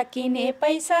चुरा किने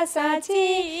पैसा साँची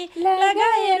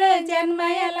लगाएर ज्यान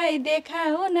मायालाई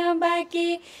देखाउन बाँकी,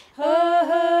 हो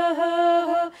हो हो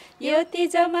हो, यो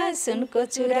तिजमा सुनको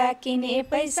चुरा किने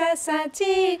पैसा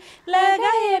साँची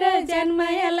लगाएर ज्यान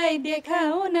मायालाई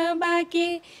देखाउन बाँकी,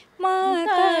 म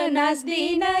त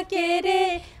नाच्दिन के रे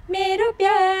मेरो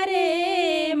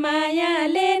प्यारे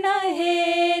मायाले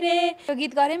नहेरे। यो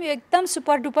गीत गऱ्यौँ, यो एकदम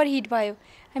सुपर डुपर हिट भयो।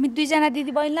 हामी दुईजना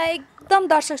दिदीबहिनीलाई एकदम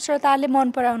दर्शक श्रोताहरूले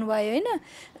मन पराउनु भयो होइन।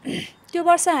 त्यो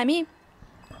वर्ष हामी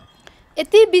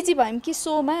यति बिजी भयौँ कि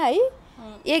सोमा है,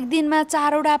 एक दिनमा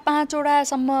 4वटा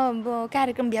 5वटासम्म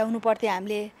कार्यक्रम भ्याउनु पर्थ्यो।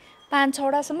 हामीले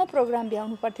 5-6वटासम्म प्रोग्राम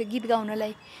भ्याउनु पर्थ्यो गीत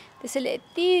गाउनलाई। त्यसैले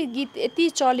यति गीत यति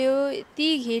चल्यो, यति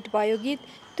हिट भयो गीत।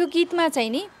 त्यो गीतमा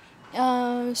चाहिँ नि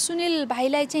सुनिल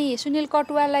भाइलाई चाहिँ, सुनिल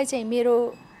कटुवाललाई चाहिँ मेरो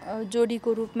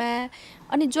जोडीको रूपमा,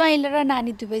 अनि ज्वाइँ र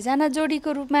नानी दुवैजना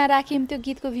जोडीको रूपमा राख्यौँ। त्यो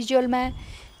गीतको भिजुअलमा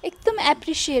एकदम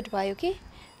एप्रिसिएट भयो कि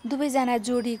दुवैजना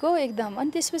जोडीको एकदम। अनि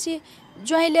त्यसपछि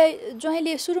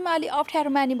ज्वाइँले सुरुमा अलि अप्ठ्यारो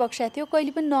मानिबक्सेको थियो,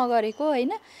 कहिले पनि नगरेको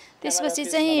होइन। त्यसपछि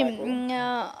चाहिँ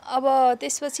अब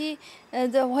त्यसपछि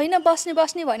होइन बस्ने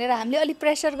भनेर हामीले अलिक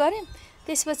प्रेसर गऱ्यौँ।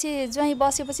 त्यसपछि ज्वाइँ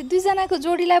बसेपछि दुईजनाको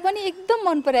जोडीलाई पनि एकदम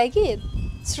मन परायो कि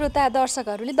श्रोता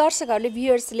दर्शकहरूले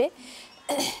भ्युअर्सले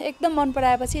एकदम मन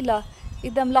पराएपछि ल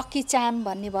एकदम लक्की चाम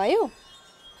भन्ने भयो।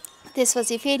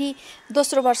 त्यसपछि फेरि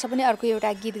दोस्रो वर्ष पनि अर्को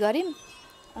एउटा गीत गऱ्यौँ,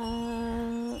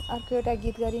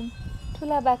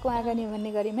 ठुला बाको आँगनी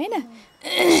भन्ने गऱ्यौँ होइन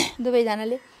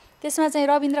दुवैजनाले। त्यसमा चाहिँ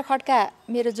रविन्द्र खड्का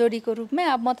मेरो जोडीको रूपमा,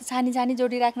 अब म त छानी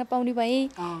जोडी राख्न पाउने भएँ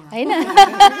होइन।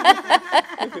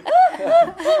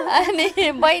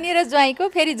 अनि बहिनी र ज्वाइँको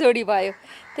फेरि जोडी भयो।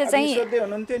 त्यो चाहिँ सोध्दै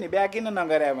हुनुहुन्थ्यो नि बिहा किन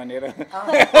नगरे भनेर।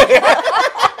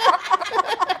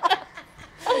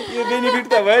 यो बेनिफिट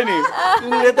त भयो नि,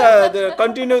 उनले त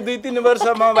कन्टिन्यू 2-3 वर्ष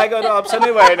म बाहेक अरू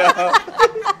अप्सनै भएन।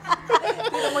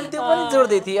 मैले त्यो पनि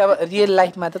जोड्दै थिएँ। अब रियल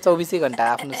लाइफमा त 24 घन्टा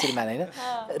आफ्नो श्रीमान होइन,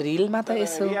 रिलमा त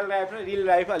यसो रियल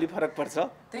लाइफ अलिक फरक पर्छ।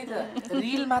 त्यही त,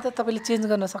 रिलमा त तपाईँले चेन्ज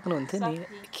गर्न सक्नुहुन्थ्यो नि,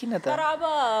 किन त? तर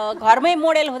अब घरमै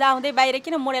मोडेल हुँदै बाहिर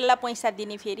किन मोडेललाई पैसा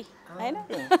दिने फेरि होइन,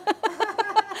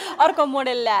 अर्को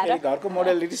मोडेल ल्याएर। घरको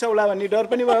मोडेल रिसाउला भन्ने डर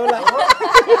पनि भयो होला।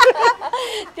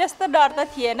 त्यस्तो डर त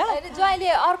थिएन। ज्वाइँले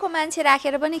अर्को मान्छे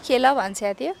राखेर पनि खेल भन्छ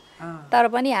थियो, तर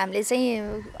पनि हामीले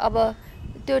चाहिँ अब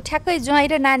त्यो ठ्याक्कै ज्वाइँ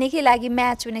र नानीकै लागि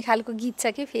म्याच हुने खालको गीत छ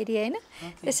कि फेरि होइन।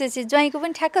 त्यसपछि ज्वाइँको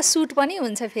पनि ठ्याक्क सुट पनि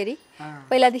हुन्छ फेरि,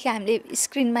 पहिलादेखि हामीले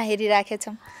स्क्रिनमा हेरिराखेका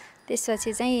छौँ।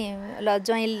 त्यसपछि चाहिँ ल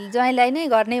ज्वाइँलाई नै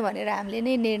गर्ने भनेर हामीले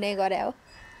नै निर्णय गरे हो।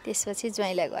 त्यसपछि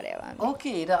ज्वाइँलाई गरे हो।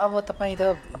 ओके, र अब तपाईँ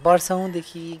त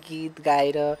वर्षौँदेखि गीत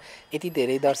गाएर यति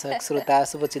धेरै दर्शक श्रोता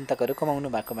शुभचिन्तकहरू कमाउनु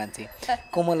भएको मान्छे।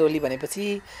 कोमल ओली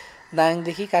भनेपछि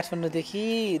दाङदेखि काठमाडौँदेखि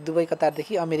दुबई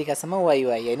कतारदेखि अमेरिकासम्म वाइ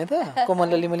होइन त?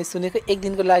 कोमल ओली मैले सुनेको 1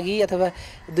 दिनको लागि अथवा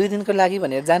 2 दिनको लागि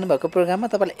भनेर जानुभएको प्रोग्राममा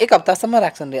तपाईँलाई 1 हप्तासम्म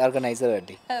राख्छन् रे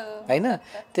अर्गनाइजरहरूले होइन।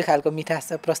 त्यो खालको मिठास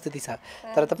छ, प्रस्तुति छ।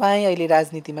 तर तपाईँ अहिले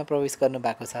राजनीतिमा प्रवेश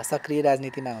गर्नुभएको छ, सक्रिय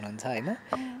राजनीतिमा हुनुहुन्छ होइन।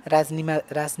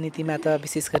 राजनीतिमा त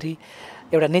विशेष गरी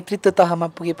एउटा नेतृत्व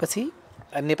तहमा पुगेपछि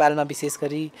नेपालमा विशेष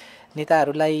गरी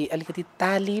नेताहरूलाई अलिकति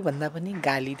ताली भन्दा पनि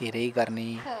गाली धेरै गर्ने,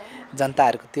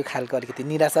 जनताहरूको त्यो खालको अलिकति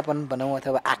निराशापन भनौँ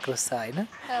अथवा आक्रोश छ होइन।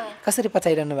 कसरी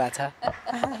पचाइरहनु भएको छ?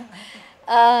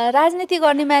 राजनीति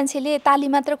गर्ने मान्छेले ताली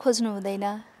मात्र खोज्नु हुँदैन,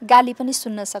 गाली पनि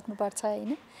सुन्न सक्नुपर्छ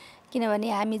होइन।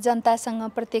 किनभने हामी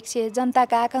जनतासँग प्रत्यक्ष,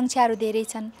 जनताका आकाङ्क्षाहरू धेरै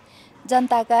छन्,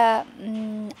 जनताका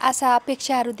आशा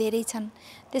अपेक्षाहरू धेरै छन्।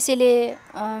 त्यसैले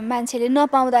मान्छेले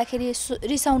नपाउँदाखेरि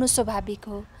रिसाउनु स्वाभाविक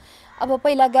हो। अब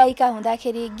पहिला गायिका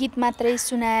हुँदाखेरि गीत मात्रै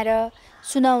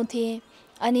सुनाउँथे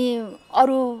अनि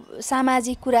अरू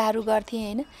सामाजिक कुराहरू गर्थेँ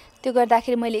होइन। त्यो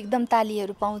गर्दाखेरि मैले एकदम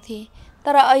तालीहरू पाउँथेँ।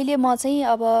 तर अहिले म चाहिँ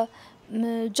अब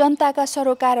जनताका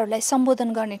सरोकारहरूलाई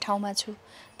सम्बोधन गर्ने ठाउँमा छु।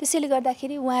 त्यसैले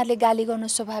गर्दाखेरि उहाँहरूले गाली गर्नु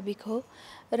स्वाभाविक हो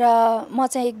र म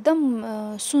चाहिँ एकदम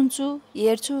सुन्छु,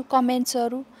 हेर्छु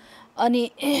कमेन्ट्सहरू। अनि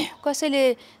कसैले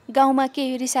गाउँमा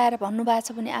केही रिसाएर भन्नुभएको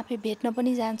छ भने आफै भेट्न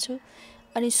पनि जान्छु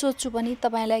अनि सोध्छु पनि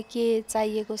तपाईँलाई के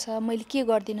चाहिएको छ, मैले के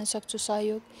गरिदिन सक्छु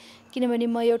सहयोग। किनभने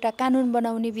म एउटा कानुन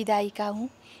बनाउने विधायिका हुँ।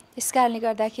 यसकारणले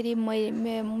गर्दाखेरि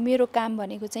मेरो काम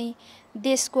भनेको चाहिँ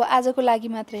देशको आजको लागि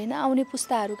मात्र होइन, आउने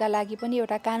पुस्ताहरूका लागि पनि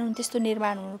एउटा कानुन त्यस्तो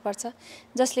निर्माण हुनुपर्छ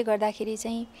जसले गर्दाखेरि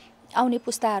चाहिँ आउने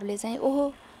पुस्ताहरूले चाहिँ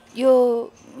ओहो यो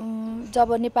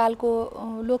जब नेपालको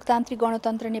लोकतान्त्रिक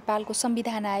गणतन्त्र नेपालको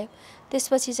संविधान आयो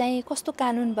त्यसपछि चाहिँ कस्तो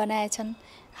कानुन बनाएछन्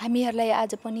हामीहरूलाई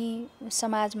आज पनि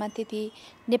समाजमा त्यति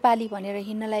नेपाली भनेर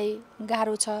हिँड्नलाई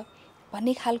गाह्रो छ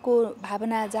भन्ने खालको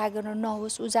भावना जागरण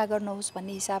नहोस् उजागर नहोस्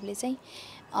भन्ने हिसाबले चाहिँ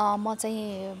म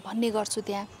चाहिँ भन्ने गर्छु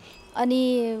त्यहाँ। अनि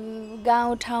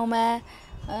गाउँठाउँमा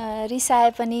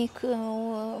रिसाए पनि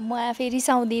म आफै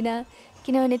रिसाउँदिनँ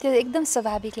किनभने त्यो एकदम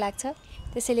स्वाभाविक लाग्छ।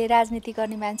 त्यसैले राजनीति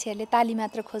गर्ने मान्छेहरूले ताली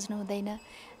मात्र खोज्नु हुँदैन,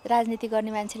 राजनीति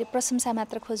गर्ने मान्छेले प्रशंसा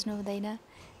मात्र खोज्नु हुँदैन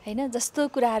हैन, जस्तो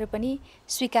कुराहरू पनि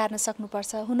स्वीकार्न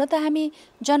सक्नुपर्छ। हुन त हामी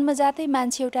जन्मजातै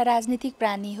मान्छे एउटा राजनीतिक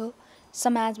प्राणी हो,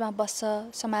 समाजमा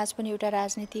बस्छ, समाज पनि एउटा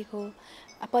राजनीतिक हो,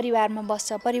 परिवारमा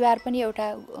बस्छ, परिवार पनि एउटा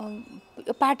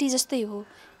पार्टी जस्तै हो,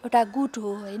 एउटा गुट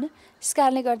हो हैन। त्यस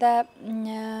कारणले गर्दा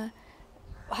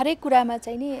हरेक कुरामा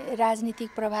चाहिँ नि राजनीतिक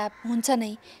प्रभाव हुन्छ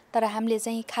नै, तर हामीले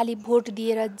चाहिँ खाली भोट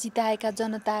दिएर जिताएका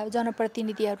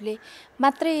जनप्रतिनिधिहरूले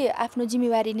मात्रै आफ्नो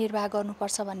जिम्मेवारी निर्वाह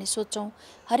गर्नुपर्छ भन्ने सोच्छौँ।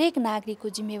 हरेक नागरिकको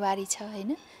जिम्मेवारी छ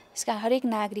हैन। त्यसका हरेक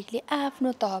नागरिकले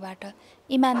आफ्नो तहबाट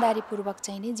इमानदारीपूर्वक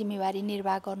चाहिँ नि जिम्मेवारी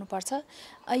निर्वाह गर्नुपर्छ।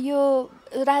 यो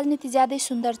राजनीति ज्यादै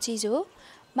सुन्दर चिज हो,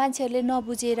 मान्छेहरूले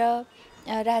नबुझेर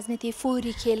राजनीति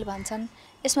फोहोरी खेल भन्छन्।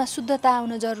 यसमा शुद्धता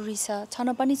आउन जरुरी छ,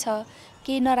 छन पनि छ,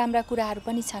 केही नराम्रा कुराहरू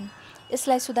पनि छन्।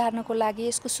 यसलाई सुधार्नको लागि,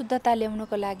 यसको शुद्धता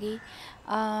ल्याउनको लागि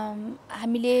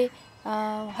हामीले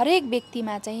हरेक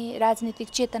व्यक्तिमा चाहिँ राजनीतिक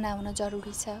चेतना हुन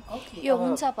जरुरी छ। यो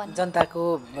हुन्छ पनि। जनताको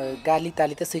गाली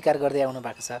ताली त स्वीकार गर्दै आउनु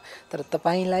भएको छ, तर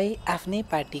तपाईलाई आफ्नै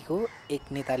पार्टीको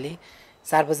एक नेताले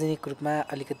सार्वजनिक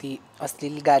रूपमा अलिकति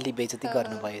अश्लील गाली बेइज्जती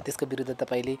गर्नुभयो, त्यसको विरुद्ध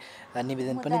तपाईले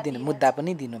निवेदन पनि मुद्दा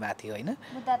पनि दिनुभएको थियो हैन?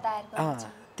 मुद्दा दायर गर्नु।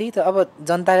 त्यही त, अब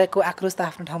जनताको आक्रोश त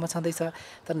आफ्नो ठाउँमा छँदैछ,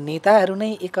 तर नेताहरू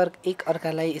नै एक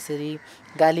अर्कालाई यसरी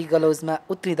गाली गलौजमा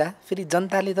उत्रिँदा फेरि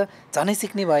जनताले त झनै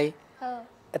सिक्ने भए।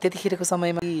 त्यतिखेरको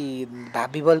समयमा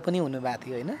भाविबल पनि हुनुभएको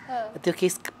थियो हैन? त्यो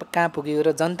केस कहाँ पुग्यो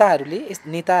र जनताहरूले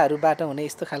नेताहरूबाट हुने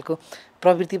यस्तो खालको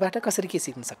प्रवृत्तिबाट कसरी के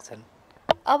सिक्न सक्छन्?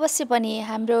 अवश्य पनि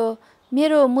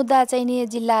मेरो मुद्दा चाहिँ नि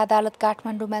जिल्ला अदालत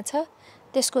काठमाडौँमा छ।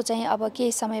 त्यसको चाहिँ अब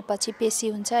केही समयपछि पेशी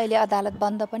हुन्छ। अहिले अदालत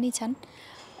बन्द पनि छन्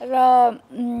र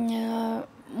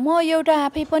म एउटा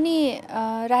आफै पनि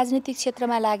राजनीतिक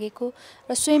क्षेत्रमा लागेको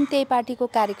र स्वयं त्यही पार्टीको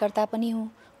कार्यकर्ता पनि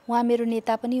हुँ। उहाँ मेरो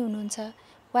नेता पनि हुनुहुन्छ।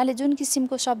 उहाँले जुन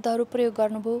किसिमको शब्दहरू प्रयोग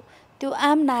गर्नुभयो त्यो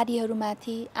आम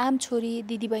नारीहरूमाथि, आम छोरी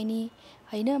दिदीबहिनी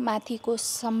हैन माथिको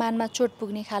सम्मानमा चोट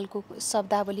पुग्ने खालको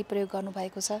शब्दावली प्रयोग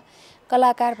गर्नुभएको छ।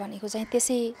 कलाकार भनेको चाहिँ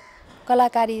त्यसै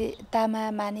कलाकारितामा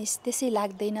मानिस त्यसै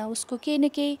लाग्दैन, उसको केही न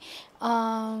केही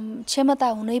क्षमता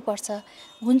हुनैपर्छ,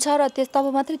 हुन्छ र तब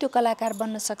मात्रै त्यो कलाकार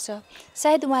बन्न सक्छ।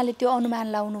 सायद उहाँले त्यो अनुमान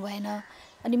लाउनु भएन।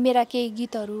 अनि मेरा केही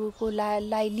गीतहरूको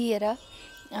लाई लिएर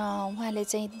उहाँले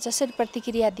चाहिँ जसरी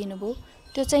प्रतिक्रिया दिनुभयो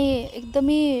त्यो चाहिँ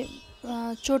एकदमै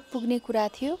चोट पुग्ने कुरा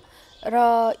थियो। र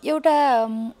एउटा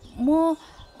म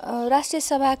राष्ट्रिय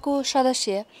सभाको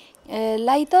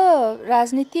सदस्यलाई त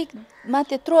राजनीतिकमा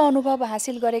त्यत्रो अनुभव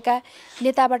हासिल गरेका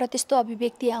नेताबाट त्यस्तो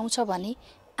अभिव्यक्ति आउँछ भने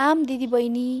आम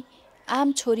दिदीबहिनी,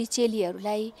 आम छोरी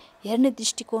चेलीहरूलाई हेर्ने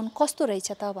दृष्टिकोण कस्तो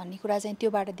रहेछ त भन्ने कुरा चाहिँ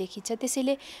त्योबाट देखिन्छ।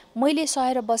 त्यसैले मैले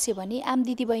सहेर बसेँ भने आम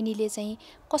दिदीबहिनीले चाहिँ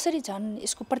कसरी झन्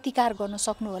यसको प्रतिकार गर्न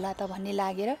सक्नु होला त भन्ने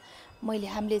लागेर मैले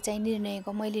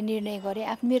निर्णय गरेँ।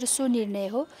 मेरो सो निर्णय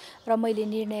हो र मैले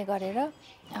निर्णय गरेर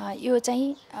यो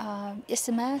चाहिँ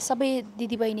यसमा सबै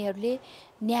दिदीबहिनीहरूले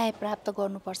न्याय प्राप्त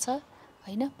गर्नुपर्छ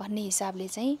हैन भन्ने हिसाबले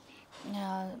चाहिँ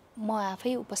म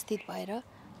आफै उपस्थित भएर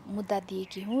मुद्दा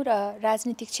दिएकी हुँ। र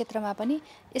राजनीतिक क्षेत्रमा पनि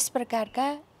यस प्रकारका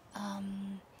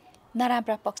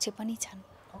नराम्रा पक्ष पनि छन्।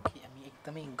 हामी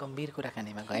एकदमै गम्भीर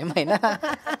कुराकानीमा गयौँ हैन?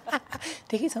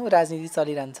 ठिकै छ, राजनीति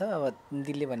चलिरहन्छ। अब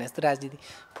दिलले भने जस्तो राजनीति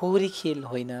फोहोरी खेल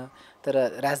होइन,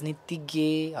 तर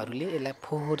राजनीतिज्ञहरूले यसलाई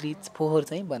फोहोर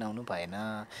चाहिँ बनाउनु भएन।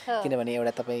 किनभने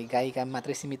एउटा तपाईँ गायिका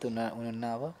मात्रै सीमित हुनुहुन्न,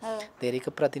 अब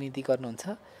धेरैको प्रतिनिधि गर्नुहुन्छ।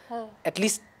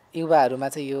 एटलिस्ट युवाहरूमा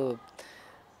चाहिँ यो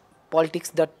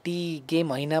पोलिटिक्स डट्टी गेम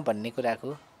होइन भन्ने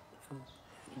कुराको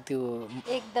त्यो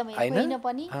एकदमै होइन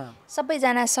पनि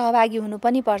सबैजना सहभागी हुनु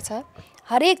पनि पर्छ।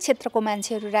 हरेक क्षेत्रको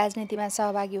मान्छेहरू राजनीतिमा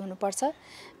सहभागी हुनुपर्छ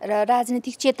र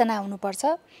राजनीतिक चेतना हुनुपर्छ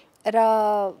र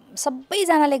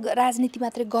सबैजनाले राजनीति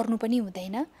मात्रै गर्नु पनि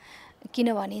हुँदैन,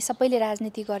 किनभने सबैले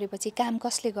राजनीति गरेपछि काम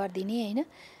कसले गरिदिने हैन।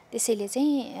 त्यसैले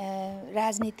चाहिँ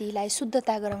राजनीतिलाई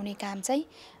शुद्धता गराउने काम चाहिँ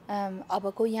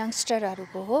अबको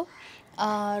यङ्स्टरहरूको हो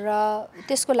र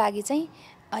त्यसको लागि चाहिँ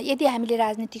यदि हामीले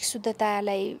राजनीतिक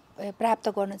शुद्धतालाई प्राप्त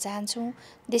गर्न चाहन्छौँ,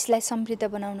 देशलाई समृद्ध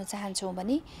बनाउन चाहन्छौँ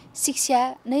भने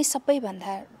शिक्षा नै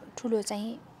सबैभन्दा ठुलो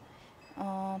चाहिँ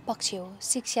पक्ष हो।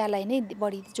 शिक्षालाई नै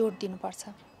बढी जोड दिनुपर्छ।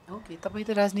 ओके, तपाईँ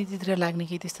त राजनीतितिर लाग्ने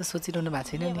केही त्यस्तो सोचिरहनु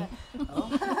भएको छैन नि?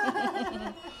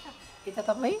 यता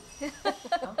तपाईँ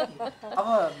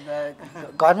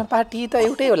अब घरमा पार्टी त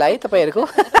एउटै होला है तपाईँहरूको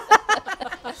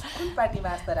कुन पार्टीमा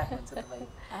आस्था राख्नुहुन्छ तपाईँ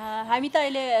हामी त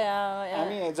अहिले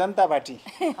हामी जनता पार्टी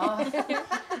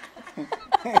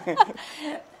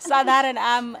साधारण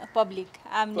आम पब्लिक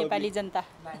आम नेपाली जनता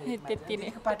त्यति नै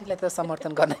पार्टीलाई त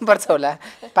समर्थन गर्नै पर्छ होला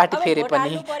पार्टी फेरे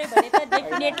पनि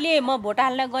डेफिनेटली म भोट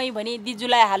हाल्न गएँ भने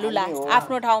दिजुलाई हालुला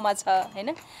आफ्नो ठाउँमा छ हैन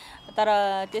तर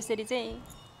त्यसरी चाहिँ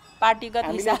पार्टीगत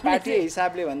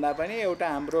हिसाबले भन्दा पनि एउटा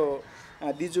हाम्रो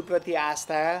दिजुप्रति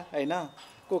आस्था हैन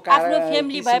आफ्नो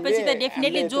फ्यामिली भएपछि त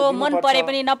डेफिनेटली जो मन परे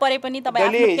पनि नपरे पनि तपाईँ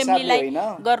आफ्नो फ्यामिलीलाई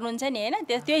गर्नुहुन्छ नि हैन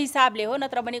त्यो हिसाबले हो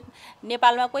नत्र भने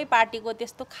नेपालमा कोही पार्टीको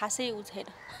त्यस्तो खासै उ छैन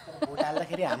भोट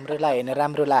हाल्दाखेरि हाम्रोलाई हैन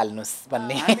राम्रोलाई हाल्नुस्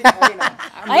भन्ने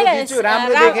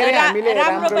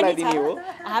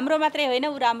हाम्रो मात्रै होइन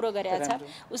ऊ राम्रो गरेछ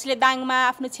उसले दाङमा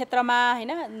आफ्नो क्षेत्रमा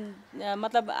हैन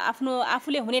मतलब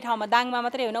आफूले हुने ठाउँमा दाङमा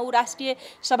मात्रै होइन ऊ राष्ट्रिय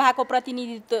सभाको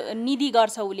प्रतिनिधि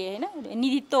गर्छ उसले हैन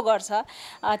नेतृत्व गर्छ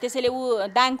त्यसैले ऊ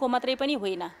दाङको मात्रै पनि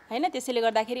होइन हैन त्यसैले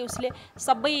गर्दाखेरि उसले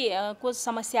सबैको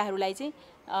समस्याहरूलाई चाहिँ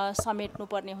समेट्नु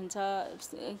पर्ने हुन्छ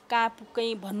कहाँ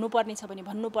कहीँ भन्नुपर्ने छ भने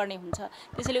भन्नुपर्ने हुन्छ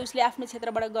त्यसैले उसले आफ्नो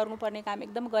क्षेत्रबाट गर्नुपर्ने काम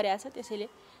एकदम गरेछ त्यसैले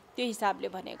त्यो हिसाबले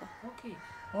भनेको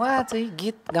उहाँ चाहिँ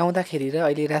गीत गाउँदाखेरि र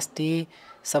अहिले राष्ट्रिय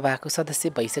सभाको सदस्य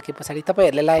भइसके पछाडि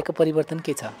तपाईँहरूले लागेको परिवर्तन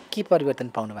के छ के परिवर्तन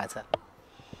पाउनु भएको छ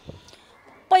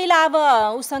पहिला अब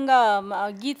उसँग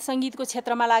गीत सङ्गीतको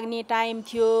क्षेत्रमा लाग्ने टाइम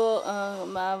थियो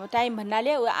टाइम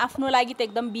भन्नाले आफ्नो लागि त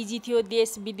एकदम बिजी थियो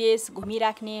देश विदेश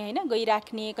घुमिराख्ने हैन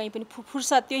गइराख्ने कहीँ पनि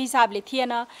फुर्सद त्यो हिसाबले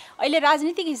थिएन अहिले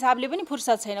राजनीतिक हिसाबले पनि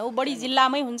फुर्सद छैन ऊ बढी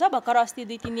जिल्लामै हुन्छ भर्खर अस्ति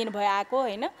 2-3 दिन भयो आएको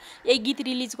हैन यही गीत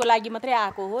रिलिजको लागि मात्रै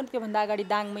आएको हो त्योभन्दा अगाडि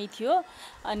दाङमै थियो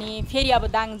अनि फेरि अब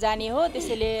दाङ जाने हो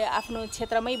त्यसैले आफ्नो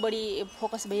क्षेत्रमै बढी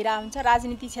फोकस भइरा हुन्छ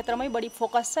राजनीति क्षेत्रमै बढी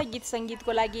फोकस छ गीत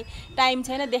सङ्गीतको लागि टाइम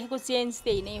छैन देखेको चेन्ज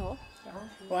त्यही नै हो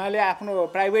उहाँले आफ्नो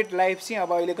प्राइभेट लाइफ चाहिँ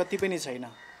अब अहिले कति पनि छैन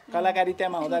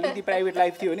कलाकारितामा हुँदा अलिकति प्राइभेट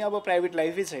लाइफ थियो भने अब प्राइभेट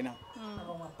लाइफै छैन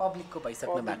पब्लिकको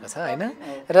भइसक्नु भएको छ हैन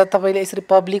र तपाईँले यसरी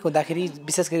पब्लिक हुँदाखेरि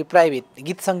विशेष गरी प्राइभेट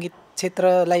गीत सङ्गीत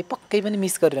क्षेत्रलाई पक्कै पनि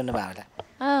मिस गरिरहनु भयो होला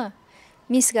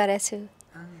मिस गरेको छु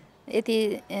यति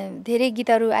धेरै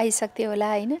गीतहरू आइसक्थ्यो होला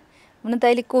हैन हुन त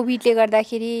अहिले कोभिडले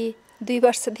गर्दाखेरि 2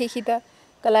 वर्षदेखि त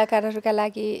कलाकारहरूका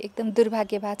लागि एकदम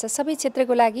दुर्भाग्य भएको छ सबै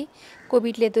क्षेत्रको लागि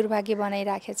कोभिडले दुर्भाग्य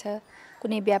बनाइराखेछ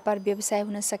कुनै व्यापार व्यवसाय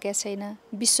हुन सकेको छैन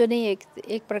विश्व नै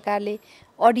एक प्रकारले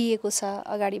अडिएको छ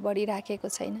अगाडि बढिराखेको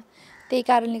छैन त्यही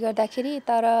कारणले गर्दाखेरि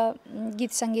तर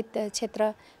गीत सङ्गीत क्षेत्र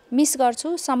मिस गर्छु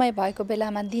समय भएको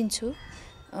बेलामा दिन्छु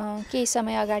केही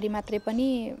समय अगाडि मात्रै पनि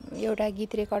एउटा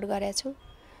गीत रेकर्ड गरेको छु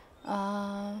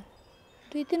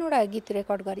 2-3 वटा गीत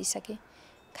रेकर्ड गरिसकेँ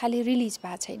खालि रिलिज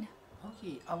भएको छैन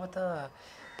अब त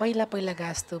पहिला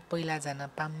गा जस्तो पहिला जान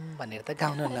पाम भनेर त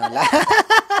गाउनु न होला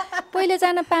पहिला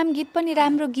जान पाम गीत पनि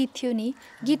राम्रो गीत थियो नि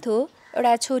गीत हो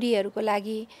एउटा छोरीहरूको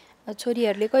लागि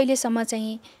छोरीहरूले कहिलेसम्म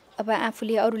चाहिँ अब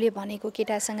आफूले अरूले भनेको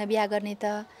केटासँग बिहा गर्ने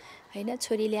त हैन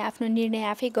छोरीले आफ्नो निर्णय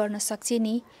आफै गर्न सक्छ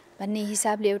नि भन्ने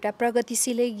हिसाबले एउटा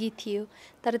प्रगतिशीलै गीत थियो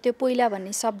तर त्यो पहिला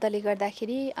भन्ने शब्दले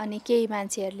गर्दाखेरि अनि केही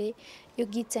मान्छेहरूले यो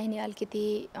गीत चाहिँ नि अलिकति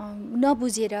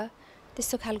नबुझेर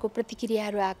त्यस्तो खालको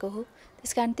प्रतिक्रियाहरू आएको हो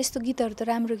त्यसकारण त्यस्तो गीतहरू त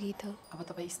राम्रो गीत हो अब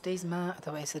तपाईँ स्टेजमा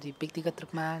अथवा यसरी व्यक्तिगत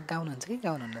रूपमा गाउनुहुन्छ कि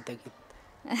गाउनुहुन्न त्यो गीत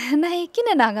नै किन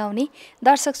नगाउने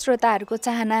दर्शक श्रोताहरूको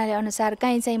चाहना अनुसार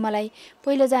काहीँ चाहिँ मलाई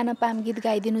पहिलो जान पाम गीत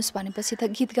गाइदिनुस् भनेपछि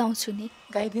त गीत गाउँछु नि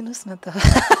गाइदिनुस् न त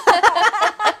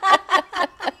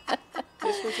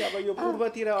त्यसपछि अब यो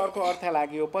पूर्वतिर अर्को अर्थ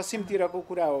लाग्यो पश्चिमतिरको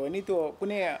कुरा हो भने त्यो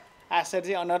कुनै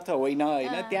आश्चर्य अनर्थ होइन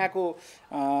हैन त्यहाँको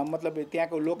मतलब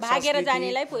त्यहाँको लोक भागेर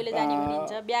जानेलाई पहिले जाने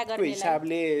भनिन्छ बिहा गर्नेलाई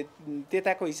हिसाबले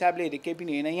त्यताको हिसाबले केही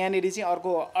पनि हैन यहाँनेरि चाहिँ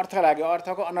अर्को अर्थ लाग्यो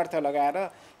अर्थको अनर्थ लगाएर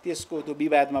त्यसको त्यो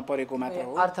विवादमा परेको मात्र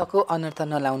हो अर्थको अनर्थ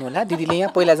नलाउनु होला दिदीले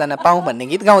यहाँ पहिला जान पाऊँ भन्ने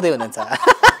गीत गाउँदै हुनुहुन्छ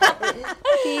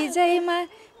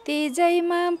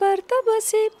तेजैमा व्रत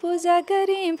बसे पूजा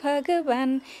गरे भगवान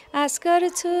आश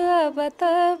गर्छु अब त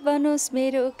बनोस्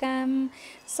मेरो काम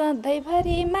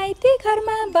सधैँभरि माइती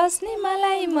घरमा बस्ने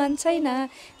मलाई मन छैन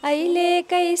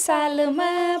अहिलेकै सालमा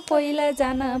पहिला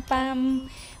जान पाम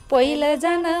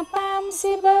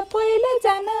शिव पहिला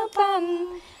जान पाम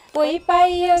पोइ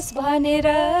पाइयोस् भनेर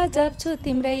जप्छु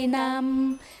तिम्रै नाम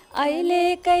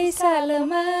अहिलेकै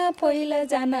सालमा पहिला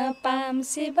जान पाम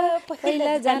शिव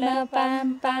पहिला जान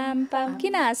पाम पाम पाम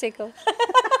किन हाँसेको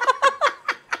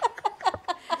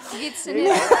गीत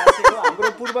सुनेर हाम्रो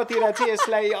पूर्वतिर चाहिँ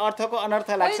यसलाई अर्थको अनर्थ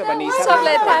लाग्छ भन्ने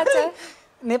सबलाई थाहा छ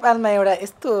नेपालमा एउटा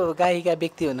यस्तो गायिका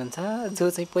व्यक्ति हुनुहुन्छ जो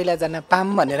चाहिँ पहिला जान पाम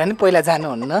भनेर नि पहिला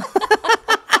जानुहुन्न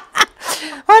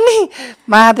अनि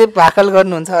महादेव भाकल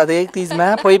गर्नुहुन्छ हरेक तिजमा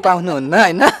पोइ पाउनुहुन्न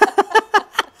हैन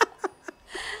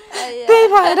त्यही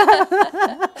भएर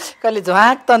कहिले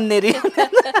झ्वाक तन्नेरी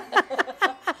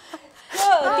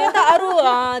त अरू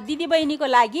दिदीबहिनीको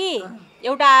लागि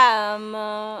एउटा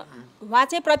उहाँ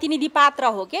चाहिँ प्रतिनिधि पात्र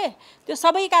हो के त्यो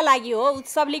सबैका लागि हो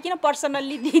उत्सवले किन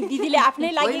पर्सनल्ली दिदीले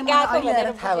आफ्नै लागि गाएको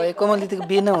भनेर थाहा भयो कोमल दिदीको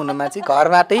बिहे नहुनुमा चाहिँ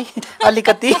घरबाटै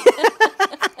अलिकति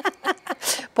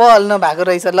पहल नभएको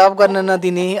रहेछ लभ गर्न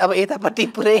नदिने अब यतापट्टि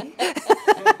पुरै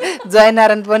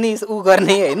जयनारायण पनि ऊ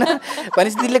गर्ने होइन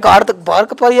भनेपछि दिदीले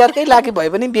घरको परिवारकै लागि भए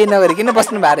पनि बिहे नगरिकन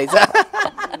बस्नु भएको रहेछ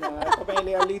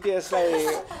तपाईँले अलिकति यसलाई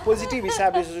पोजिटिभ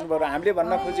हिसाबले सोच्नुभयो हामीले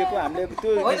भन्न खोजेको हामीले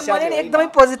त्यो हिसाबले एकदमै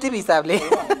पोजिटिभ हिसाबले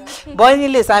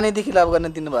बहिनीले सानैदेखि लभ गर्न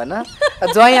दिनु भएन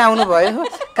ज्वाइँ आउनु भयो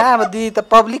कहाँ अब दिदी त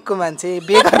पब्लिकको मान्छे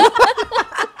बिहे गर्नु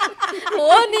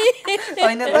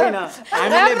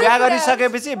हामीले बिहा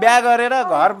गरिसकेपछि बिहा गरेर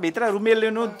घरभित्र रुमेल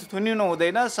लिनु थुनिनु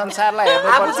हुँदैन संसारलाई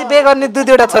हेर्नुपर्छ बिहे गर्ने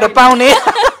 2-2 छोरा पाउने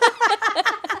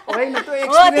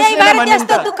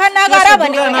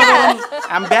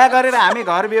हामी बिहा गरेर हामी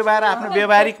घर व्यवहार आफ्नो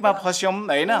व्यवहारिकमा फस्यौँ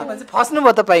होइन फस्नु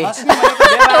भयो तपाईँ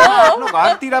आफ्नो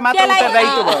घरतिर मात्र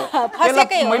उत्तरदायित्व भयो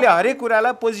त्यसलाई मैले हरेक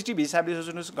कुरालाई पोजिटिभ हिसाबले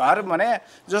सोच्नुहोस् घर भने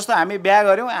जस्तो हामी बिहा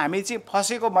गऱ्यौँ हामी चाहिँ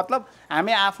फसेको मतलब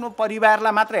हामी आफ्नो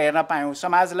परिवारलाई मात्र हेर्न पायौँ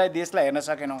समाजलाई देशलाई हेर्न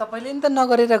सकेनौँ तपाईँले नि त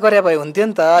नगरेर गरे भए हुन्थ्यो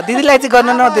नि त दिदीलाई चाहिँ गर्न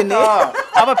नदिने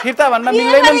अब फिर्ता भन्न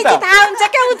मिल्दैन नि त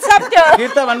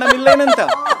फिर्ता भन्न मिल्दैन नि त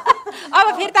अब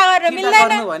फिर्ता गरेर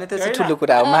मिल्दैन भने त्यो चाहिँ ठुलो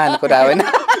कुरा हो महान कुरा होइन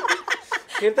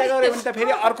फिर्ता गऱ्यो भने त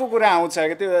फेरि अर्को कुरा आउँछ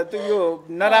त्यो यो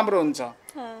नराम्रो हुन्छ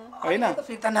होइन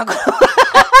फिर्ता नगर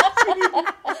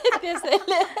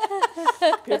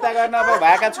फिर्ता गर्न अब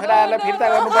भएका छोराहरूलाई फिर्ता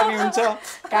गर्नुपर्ने हुन्छ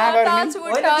कहाँ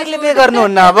गर्ने बिहे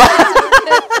गर्नुहुन्न अब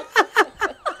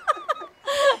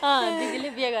दिदीले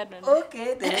बिहे गर्नु ओके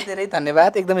धेरै धेरै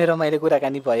धन्यवाद एकदमै रमाइलो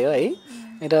कुराकानी भयो है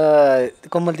र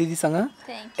कोमल दिदीसँग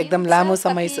एकदम लामो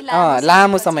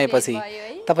समयपछि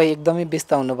तपाईँ एकदमै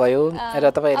व्यस्त हुनुभयो र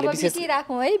तपाईँहरूले विशेष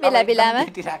राखौँ है बेला बेलामा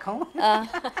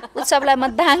उत्सवलाई म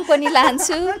दाङ पनि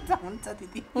लान्छु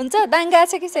हुन्छ दाङ गएको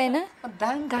छ कि छैन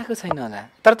दाङ गएको छैन होला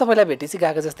तर तपाईँलाई भेटेपछि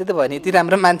गएको जस्तै त भयो नि यति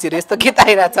राम्रो मान्छेहरू यस्तो गीत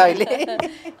आइरहेछ अहिले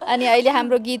अनि अहिले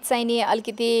हाम्रो गीत चाहिँ नि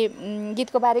अलिकति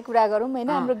गीतको बारे कुरा गरौँ होइन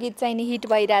हाम्रो गीत चाहिँ नि हिट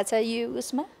भइरहेछ यो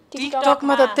उसमा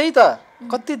टिकटकमा त त्यही त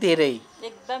कति धेरै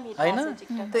होइन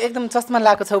त्यो एकदम चस्मा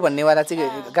लगाएको छौ भन्नेवाला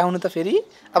चाहिँ गाउनु त फेरि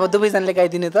अब दुवैजनाले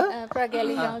गाइदिने त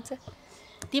प्रज्ञाले गाउँछ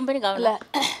तिमी पनि गाउला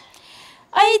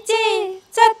ऐचे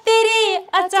चत्तेरी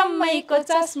अचम्मैको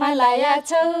चस्मा लाया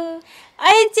छौ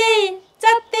ऐचे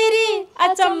चत्तेरी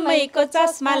अचम्मैको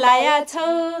चस्मा लाया छौ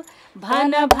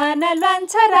भन भन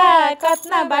लान्छरा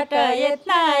कत्नाबाट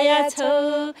यत्न आया छौ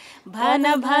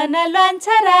भन भन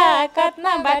लान्छरा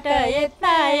कत्नाबाट यत्न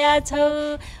आया छौ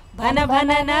भन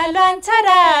भन न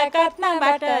लान्छरा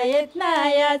कत्नाबाट यत्न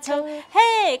आया छौ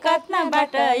हे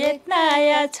कत्नाबाट यत्न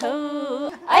आया छौ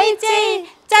ऐचे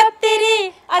चत्तेरी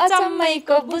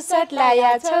अचम्मैको बुसट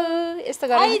लाया छौ यस्तो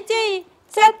गर ऐचे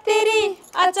चत्तेरी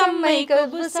अचम्मैको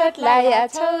बुसट लाया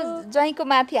छौ ज्वाइँको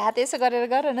माथि हात यसो गरेर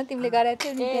गर न तिमीले गरेको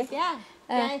थियौ नि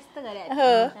त्यहाँ यस्तो गरेको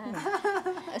हो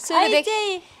सुरुदेखि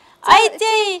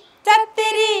ऐचे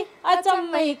चत्तेरी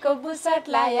अचम्मैको बुसट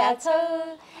लाया छौ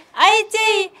ऐचे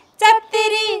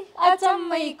चत्तेरी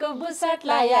अचम्मैको बुसट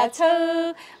लाया छौ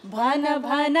भन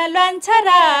भन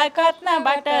लान्छरा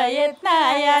कत्नाबाट यत्न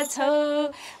आया छौ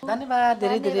धन्यवाद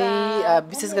धेरै धेरै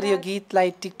विशेष गरी यो गीतलाई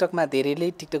टिकटकमा धेरैले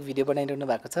टिकटक भिडियो बनाइरहनु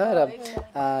भएको छ र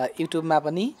युट्युबमा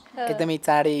पनि एकदमै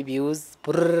चाँडै भ्युज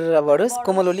पुर्र बढोस्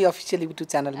कोमल ओली अफिसियल युट्युब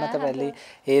च्यानलमा तपाईँहरूले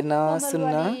हेर्न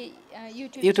सुन्न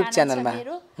युट्युब च्यानलमा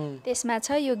त्यसमा छ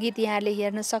यो गीत यहाँले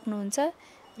हेर्न सक्नुहुन्छ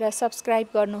र सब्स्क्राइब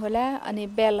गर्नुहोला अनि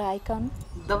बेल आइकन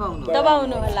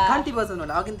दबाउनु होला घन्टी बजाउनु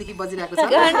होला अघिदेखि बजिरहेको छ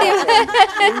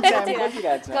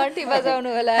घन्टी बजाउनु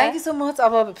होला थ्याङ्क यू सो मच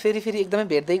अब फेरि एकदमै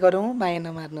भेट्दै गरौँ माया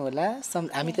नमार्नु होला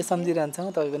हामी त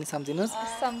सम्झिरहन्छौँ तपाईँ पनि सम्झिनुहोस्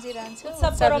सम्झिरहन्छु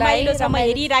उत्सव रमाइलो छ म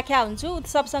हेरिराखेका हुन्छु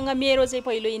उत्सवसँग मेरो चाहिँ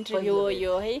पहिलो इन्टरभ्यू हो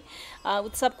यो है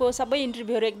उत्सवको सबै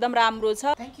इन्टरभ्यूहरू एकदम राम्रो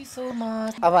छ थ्याङ्क यू सो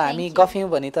मच अब हामी गफ्यौँ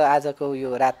भने त आजको यो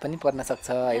रात पनि पर्न सक्छ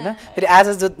होइन फेरि आज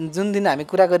जुन दिन हामी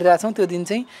कुरा गरिरहेछौँ त्यो दिन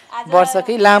चाहिँ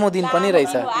वर्षकै लामो दिन पनि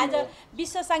रहेछ आज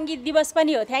विश्व सङ्गीत दिवस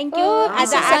पनि हो थ्याङ्क यू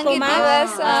आज आएकोमा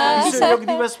विश्व योग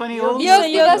दिवस पनि हो योग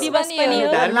दिवस पनि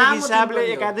हो धार्मिक हिसाबले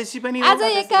एकादशी पनि हो आज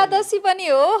एकादशी पनि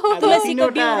हो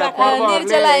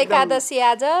निर्जला एकादशी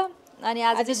आज अनि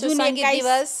आज विश्व सङ्गीत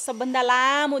दिवस सबभन्दा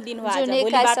लामो दिन हो आज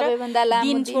भोलिबाट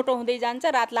दिन छोटो हुँदै जान्छ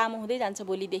रात लामो हुँदै जान्छ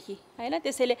भोलिदेखि हैन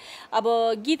त्यसैले अब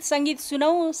गीत सङ्गीत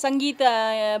सुनौँ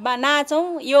सङ्गीतमा नाचौँ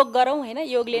योग गरौँ हैन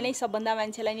योगले नै सबभन्दा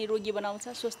मान्छेलाई निरोगी बनाउँछ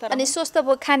स्वस्थ अनि स्वस्थ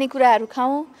खानेकुराहरू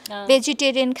खाउँ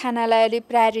भेजिटेरियन खानालाई अलि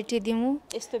प्रायोरिटी दिउँ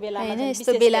यस्तो बेलामा हैन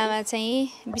यस्तो बेलामा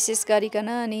चाहिँ विशेष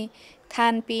गरिकन अनि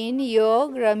खानपिन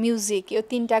योग र म्युजिक यो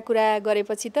तीनटा कुरा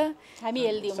गरेपछि त हामी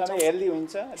हेल्दी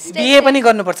हुन्छ बिहे पनि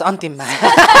गर्नुपर्छ अन्तिममा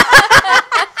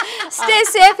स्टे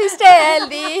सेफ स्टे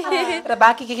हेल्दी। र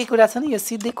बाँकी के कुरा छ नि यो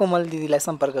सिधै कोमल दिदीलाई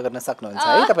सम्पर्क गर्न सक्नुहुन्छ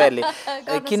है तपाईँहरूले,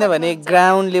 किनभने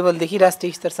ग्राउन्ड लेभलदेखि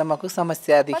राष्ट्रिय स्तरसम्मको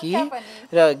समस्यादेखि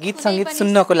र गीत सङ्गीत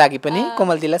सुन्नको लागि पनि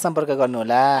कोमल दिदीलाई सम्पर्क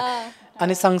गर्नुहोला।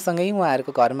 अनि सँगसँगै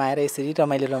उहाँहरूको घरमा आएर यसरी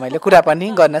रमाइलो रमाइलो कुरा पनि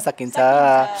गर्न सकिन्छ।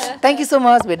 थ्याङ्क यू सो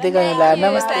मच, भेट्दै गर्नुहोला।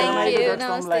 नमस्ते।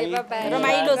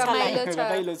 रमाइलो छ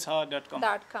रमाइलो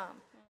छ.com